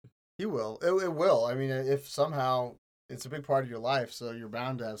evidence. He will. It will. I mean, if somehow it's a big part of your life, so you're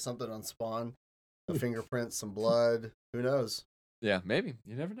bound to have something on Spawn, a fingerprint, some blood. Who knows? Yeah, maybe.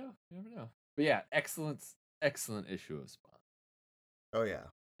 You never know. But yeah, excellent issue of Spawn. Oh yeah.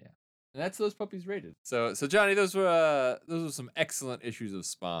 And that's those puppies rated. So Johnny, those were some excellent issues of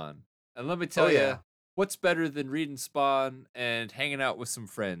Spawn. And let me tell you, what's better than reading Spawn and hanging out with some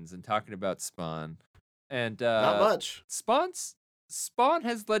friends and talking about Spawn? And not much. Spawn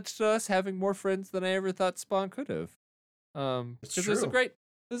has led to us having more friends than I ever thought Spawn could have. Because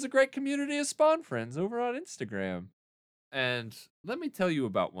there's a great community of Spawn friends over on Instagram. And let me tell you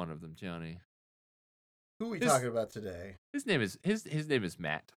about one of them, Johnny. Who are we talking about today? His name is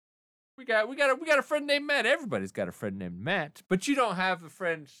Matt. we got a friend named Matt. Everybody's got a friend named Matt, but you don't have a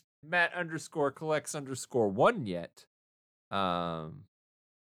friend Matt _ collects _ one yet. So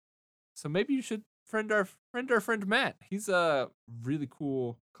maybe you should friend our friend Matt. He's a really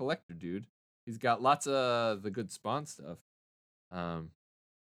cool collector, dude. He's got lots of the good Spawn stuff. You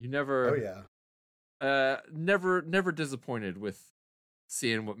Oh yeah. never disappointed with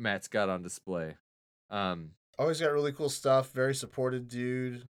seeing what Matt's got on display. Always got really cool stuff. Very supported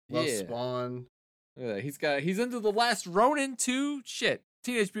dude. Loves Yeah. Spawn. He's into The Last Ronin too. Shit,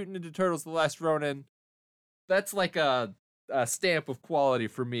 Teenage Mutant Ninja Turtles: The Last Ronin. That's like a stamp of quality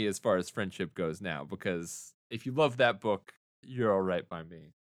for me as far as friendship goes now. Because if you love that book, you're all right by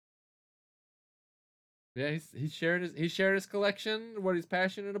me. Yeah, he's sharing his collection, what he's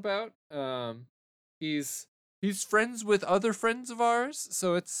passionate about. He's friends with other friends of ours,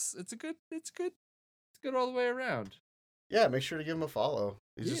 so it's good all the way around. Yeah, make sure to give him a follow.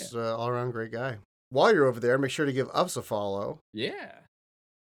 He's Yeah. just all around great guy. While you're over there, make sure to give us a follow Yeah.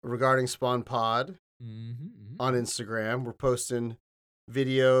 regarding Spawn Pod Mm-hmm. on Instagram. We're posting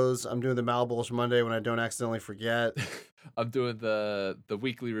videos. I'm doing the Malbulge Monday when I don't accidentally forget. I'm doing the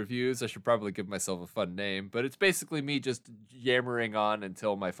weekly reviews. I should probably give myself a fun name, but it's basically me just yammering on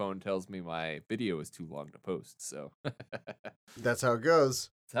until my phone tells me my video is too long to post. So That's how it goes.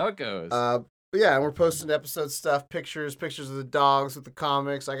 that's how it goes. But yeah, and we're posting episode stuff, pictures of the dogs with the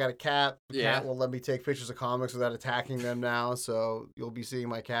comics. I got a cat. The cat will let me take pictures of comics without attacking them now, so you'll be seeing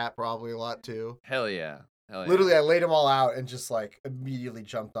my cat probably a lot too. Hell yeah. Literally, I laid them all out and just like immediately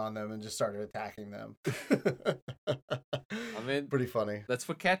jumped on them and just started attacking them. I mean, pretty funny. That's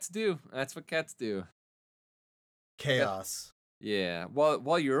what cats do. Chaos. Yeah.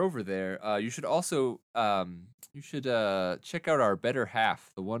 While you're over there, you should also check out our better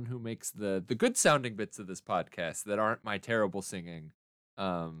half, the one who makes the good sounding bits of this podcast that aren't my terrible singing.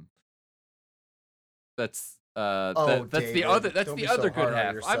 That's the other good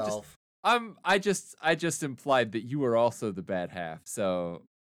half. I just implied that you were also the bad half. So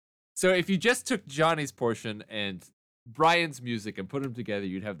if you just took Johnny's portion and Brian's music and put them together,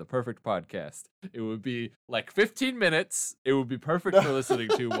 you'd have the perfect podcast. It would be like 15 minutes. It would be perfect for listening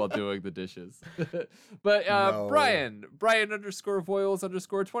to while doing the dishes. But No. Brian _Voiles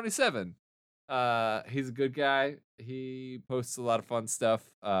 _27. He's a good guy. He posts a lot of fun stuff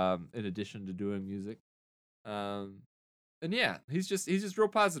in addition to doing music. And yeah, he's just real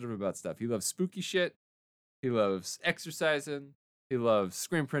positive about stuff. He loves spooky shit. He loves exercising. He loves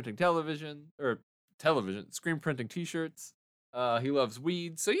screen printing screen printing t-shirts. He loves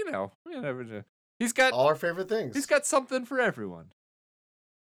weed. So you never know. He's got all our favorite things. He's got something for everyone.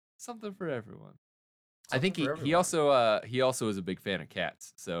 I think he also is a big fan of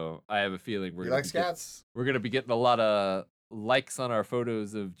cats. So I have a feeling he likes cats. We're gonna be getting a lot of likes on our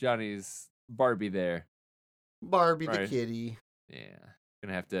photos of Johnny's Barbie there. Barbie Right. the kitty. Yeah,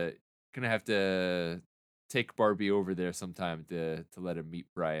 gonna have to take Barbie over there sometime to let him meet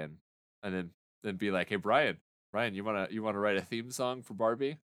Brian, and then be like, hey Brian, you wanna write a theme song for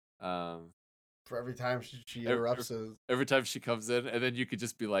Barbie? For every time she interrupts us. Every time she comes in, and then you could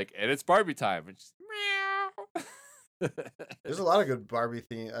just be like, and it's Barbie time, and just meow. There's a lot of good Barbie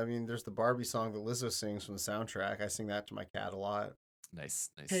theme. I mean, there's the Barbie song that Lizzo sings from the soundtrack. I sing that to my cat a lot. Nice.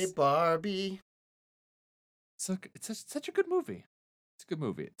 Hey Barbie. So it's such a good movie. It's a good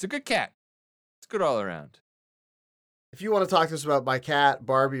movie. It's a good cat. It's good all around. If you want to talk to us about my cat,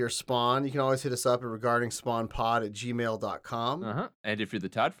 Barbie, or Spawn, you can always hit us up at regardingspawnpod@gmail.com. And if you're the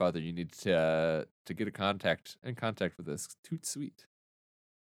Todd Father, you need to get in contact with us. Toot sweet.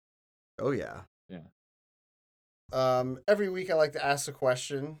 Oh yeah. Yeah. Every week I like to ask a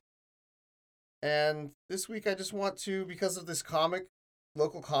question. And this week I just want to, because of this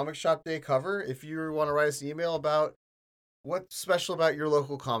local comic shop day cover, if you want to write us an email about what's special about your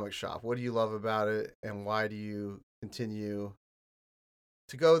local comic shop, what do you love about it, and why do you continue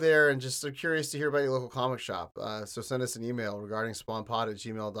to go there, and just are curious to hear about your local comic shop. So send us an email regarding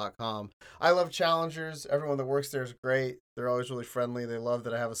spawnpod@gmail.com. I love challengers. Everyone that works there is great. They're always really friendly. They love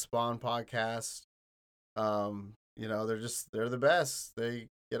that I have a Spawn podcast. They're the best. They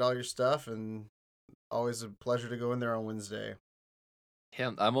get all your stuff, and always a pleasure to go in there on Wednesday.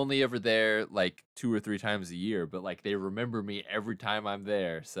 Yeah, I'm only ever there like 2 or 3 times a year, but like they remember me every time I'm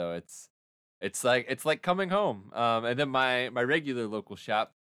there, so it's like coming home. And then my regular local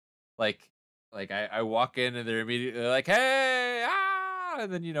shop, like I walk in and they're immediately like, hey,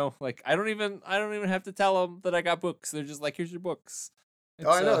 and then I don't even have to tell them that I got books. They're just like, here's your books.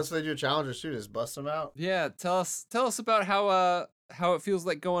 I know. That's what they do at Challengers too. Just bust them out. Yeah, tell us about how it feels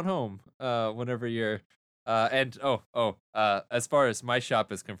like going home. Whenever you're As far as my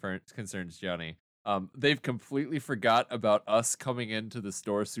shop is concerned, Johnny, they've completely forgot about us coming into the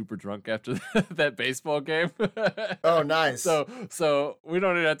store super drunk after that baseball game. Oh, nice. So we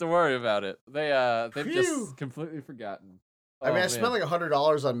don't even have to worry about it. They've just Phew. completely forgotten. I mean, Oh I spent man. like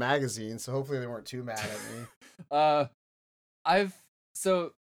 $100 on magazines, so hopefully they weren't too mad at me. uh, I've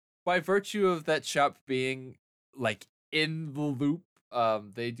so by virtue of that shop being like in the loop,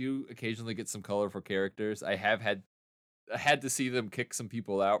 they do occasionally get some colorful characters. I had to see them kick some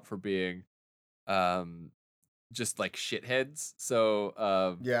people out for being um just like shitheads.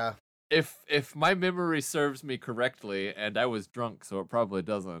 So Yeah. if my memory serves me correctly, and I was drunk, so it probably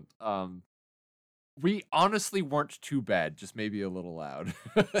doesn't. We honestly weren't too bad, just maybe a little loud.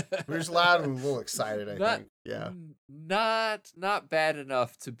 We were just loud and a little excited, I not think. Yeah. not bad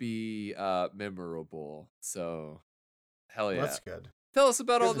enough to be memorable. So hell Well, yeah. that's good. Tell us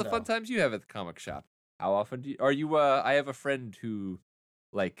about Good all to the fun know. times you have at the comic shop. How often are you I have a friend who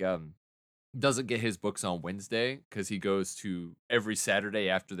like doesn't get his books on Wednesday because he goes to every Saturday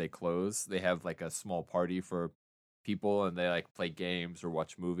after they close. They have like a small party for people and they like play games or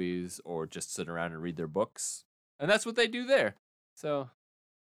watch movies or just sit around and read their books. And that's what they do there. So,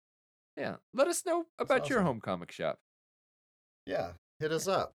 yeah, let us know That's about your awesome. home comic shop. Yeah. Hit Yeah. us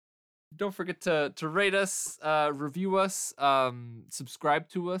up. Don't forget to rate us, review us, subscribe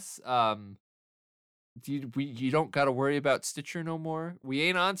to us. You don't got to worry about Stitcher no more. We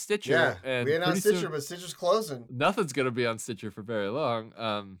ain't on Stitcher, Yeah. We and ain't on pretty Stitcher, soon but Stitcher's closing. nothing's gonna be on Stitcher for very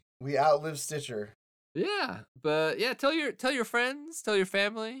long. We outlive Stitcher. Yeah, but yeah, tell your friends, tell your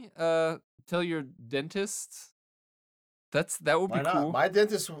family, tell your dentist. That would be Why not? cool. My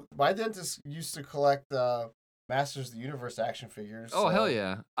dentist used to collect Masters of the Universe action figures, Oh hell so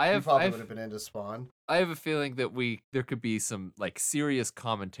yeah! he probably would have been into Spawn. I have a feeling that there could be some like serious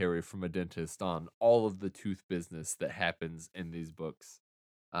commentary from a dentist on all of the tooth business that happens in these books.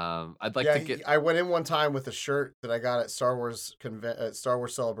 I'd like Yeah, to get. I went in one time with a shirt that I got at Star Wars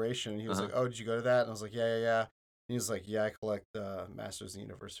Celebration, and he was Uh-huh. like, "Oh, did you go to that?" And I was like, "Yeah, yeah, yeah." And he was like, "Yeah, I collect Masters of the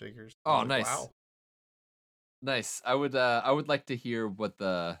Universe figures." I was Oh, like, nice, "Wow." nice. I would like to hear what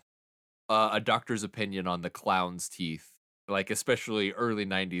the a doctor's opinion on the clown's teeth, like especially early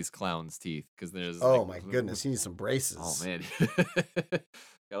 '90s clown's teeth, because there's like, Oh my goodness, he needs some oh braces. man,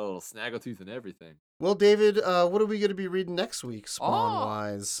 got a little snaggletooth and everything. Well, David, what are we going to be reading next week, Spawn Oh,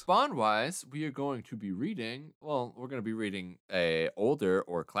 wise? Spawn wise, we are going to be reading. Well, we're going to be reading a older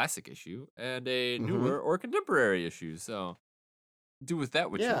or classic issue and a Mm-hmm. newer or contemporary issue. So do with that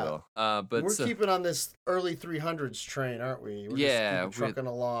what you Yeah, will. we're keeping on this early 300s train, aren't we? We're just Yeah, keeping trucking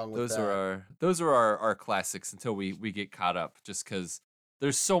along with that. those are our classics until we get caught up. Just because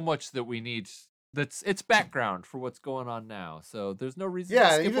there's so much that we need. It's background for what's going on now. So there's no reason to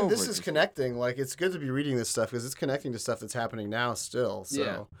Yeah, and skip even over this it is this week. connecting. Like, it's good to be reading this stuff because it's connecting to stuff that's happening now still.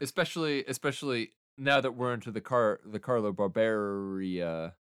 Yeah, So especially now that we're into the Carlo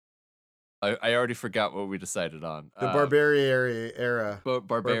Barberia. I already forgot what we decided on. the Barbarian era, Barberia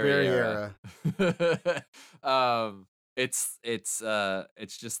Barbaria era.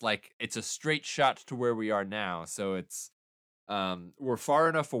 It's just like it's a straight shot to where we are now. So it's we're far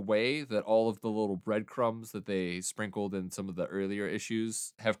enough away that all of the little breadcrumbs that they sprinkled in some of the earlier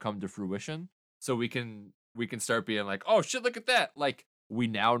issues have come to fruition. So we can start being like, oh shit, look at that. Like we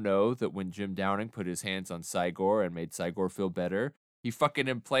now know that when Jim Downing put his hands on Cygor and made Cygor feel better, he fucking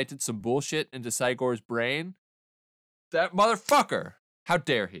implanted some bullshit into Cygor's brain. That motherfucker. How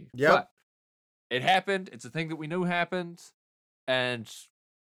dare he? Yep. But it happened. It's a thing that we knew happened. And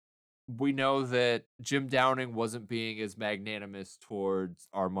we know that Jim Downing wasn't being as magnanimous towards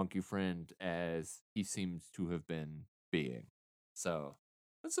our monkey friend as he seems to have been being. So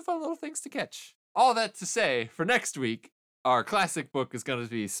that's some fun little things to catch. All that to say, for next week, our classic book is going to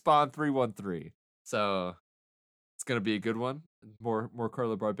be Spawn 313. So it's going to be a good one. More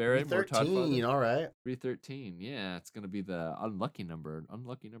Carlo Barberi, more Todd Fuller. 313. All right. 313. Yeah, it's going to be the unlucky number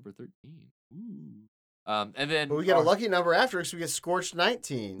 13. Ooh. And But then we get a lucky number after because we get Scorched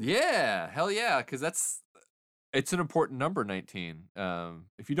 19. yeah, hell yeah, because it's an important number 19.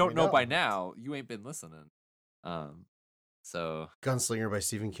 If you We don't know by know. now, you ain't been listening. Um, so Gunslinger by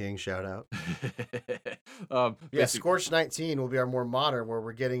Stephen King. Shout out. um, Yeah, basic, Scorched 19 will be our more modern, where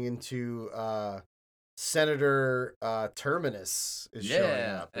we're getting into Senator Terminus is showing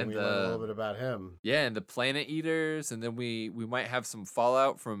yeah, up, and we learn a little bit and about him. the Planet Eaters, and then we might have some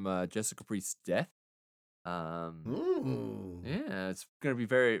fallout from Jessica Priest's death. Mm, Yeah, it's gonna be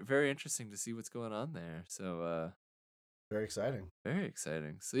very very interesting to see what's going on there. So very exciting. very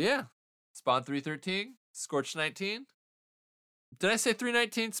exciting. So yeah, Spawn 313, Scorch 19. Did I say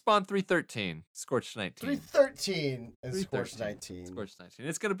 319? Spawn 313. Scorched 19. 313 and 313. Scorched 19. Scorched 19.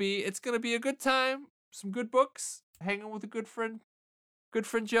 It's gonna be a good time. Some good books. Hanging with a good friend. Good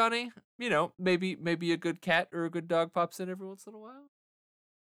friend Johnny. You know, maybe a good cat or a good dog pops in every once in a while.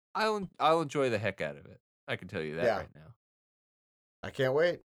 I'll enjoy the heck out of it. I can tell you that right now. I can't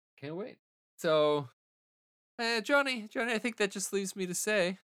wait. Can't wait. So, Johnny, I think that just leaves me to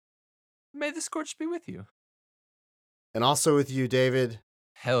say, may the Scorched be with you. And also with you, David.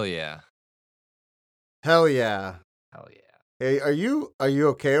 Hell yeah. Hell yeah. Hell yeah. Hey, are you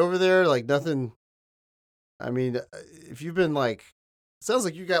okay over there? Like nothing. I mean, if you've been like, sounds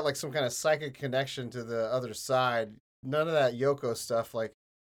like you got like some kind of psychic connection to the other side. None of that Yoko stuff. Like,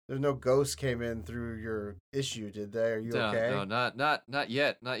 there's no ghost came in through your issue, did they? Are you okay? No, not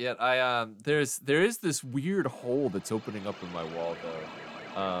yet. I there is this weird hole that's opening up in my wall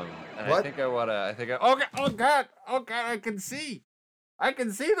though. And What? Oh god, I can see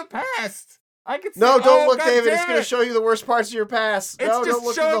the past. I can see. No, don't look, God David. It's damn going to it. show you the worst parts of your past. It's No, just don't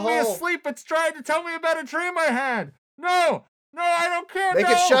look in showing the me hole. asleep. It's trying to tell me about a dream I had. No, I don't care. Make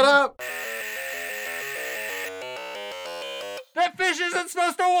it shut up. That fish isn't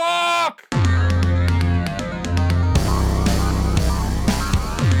supposed to walk.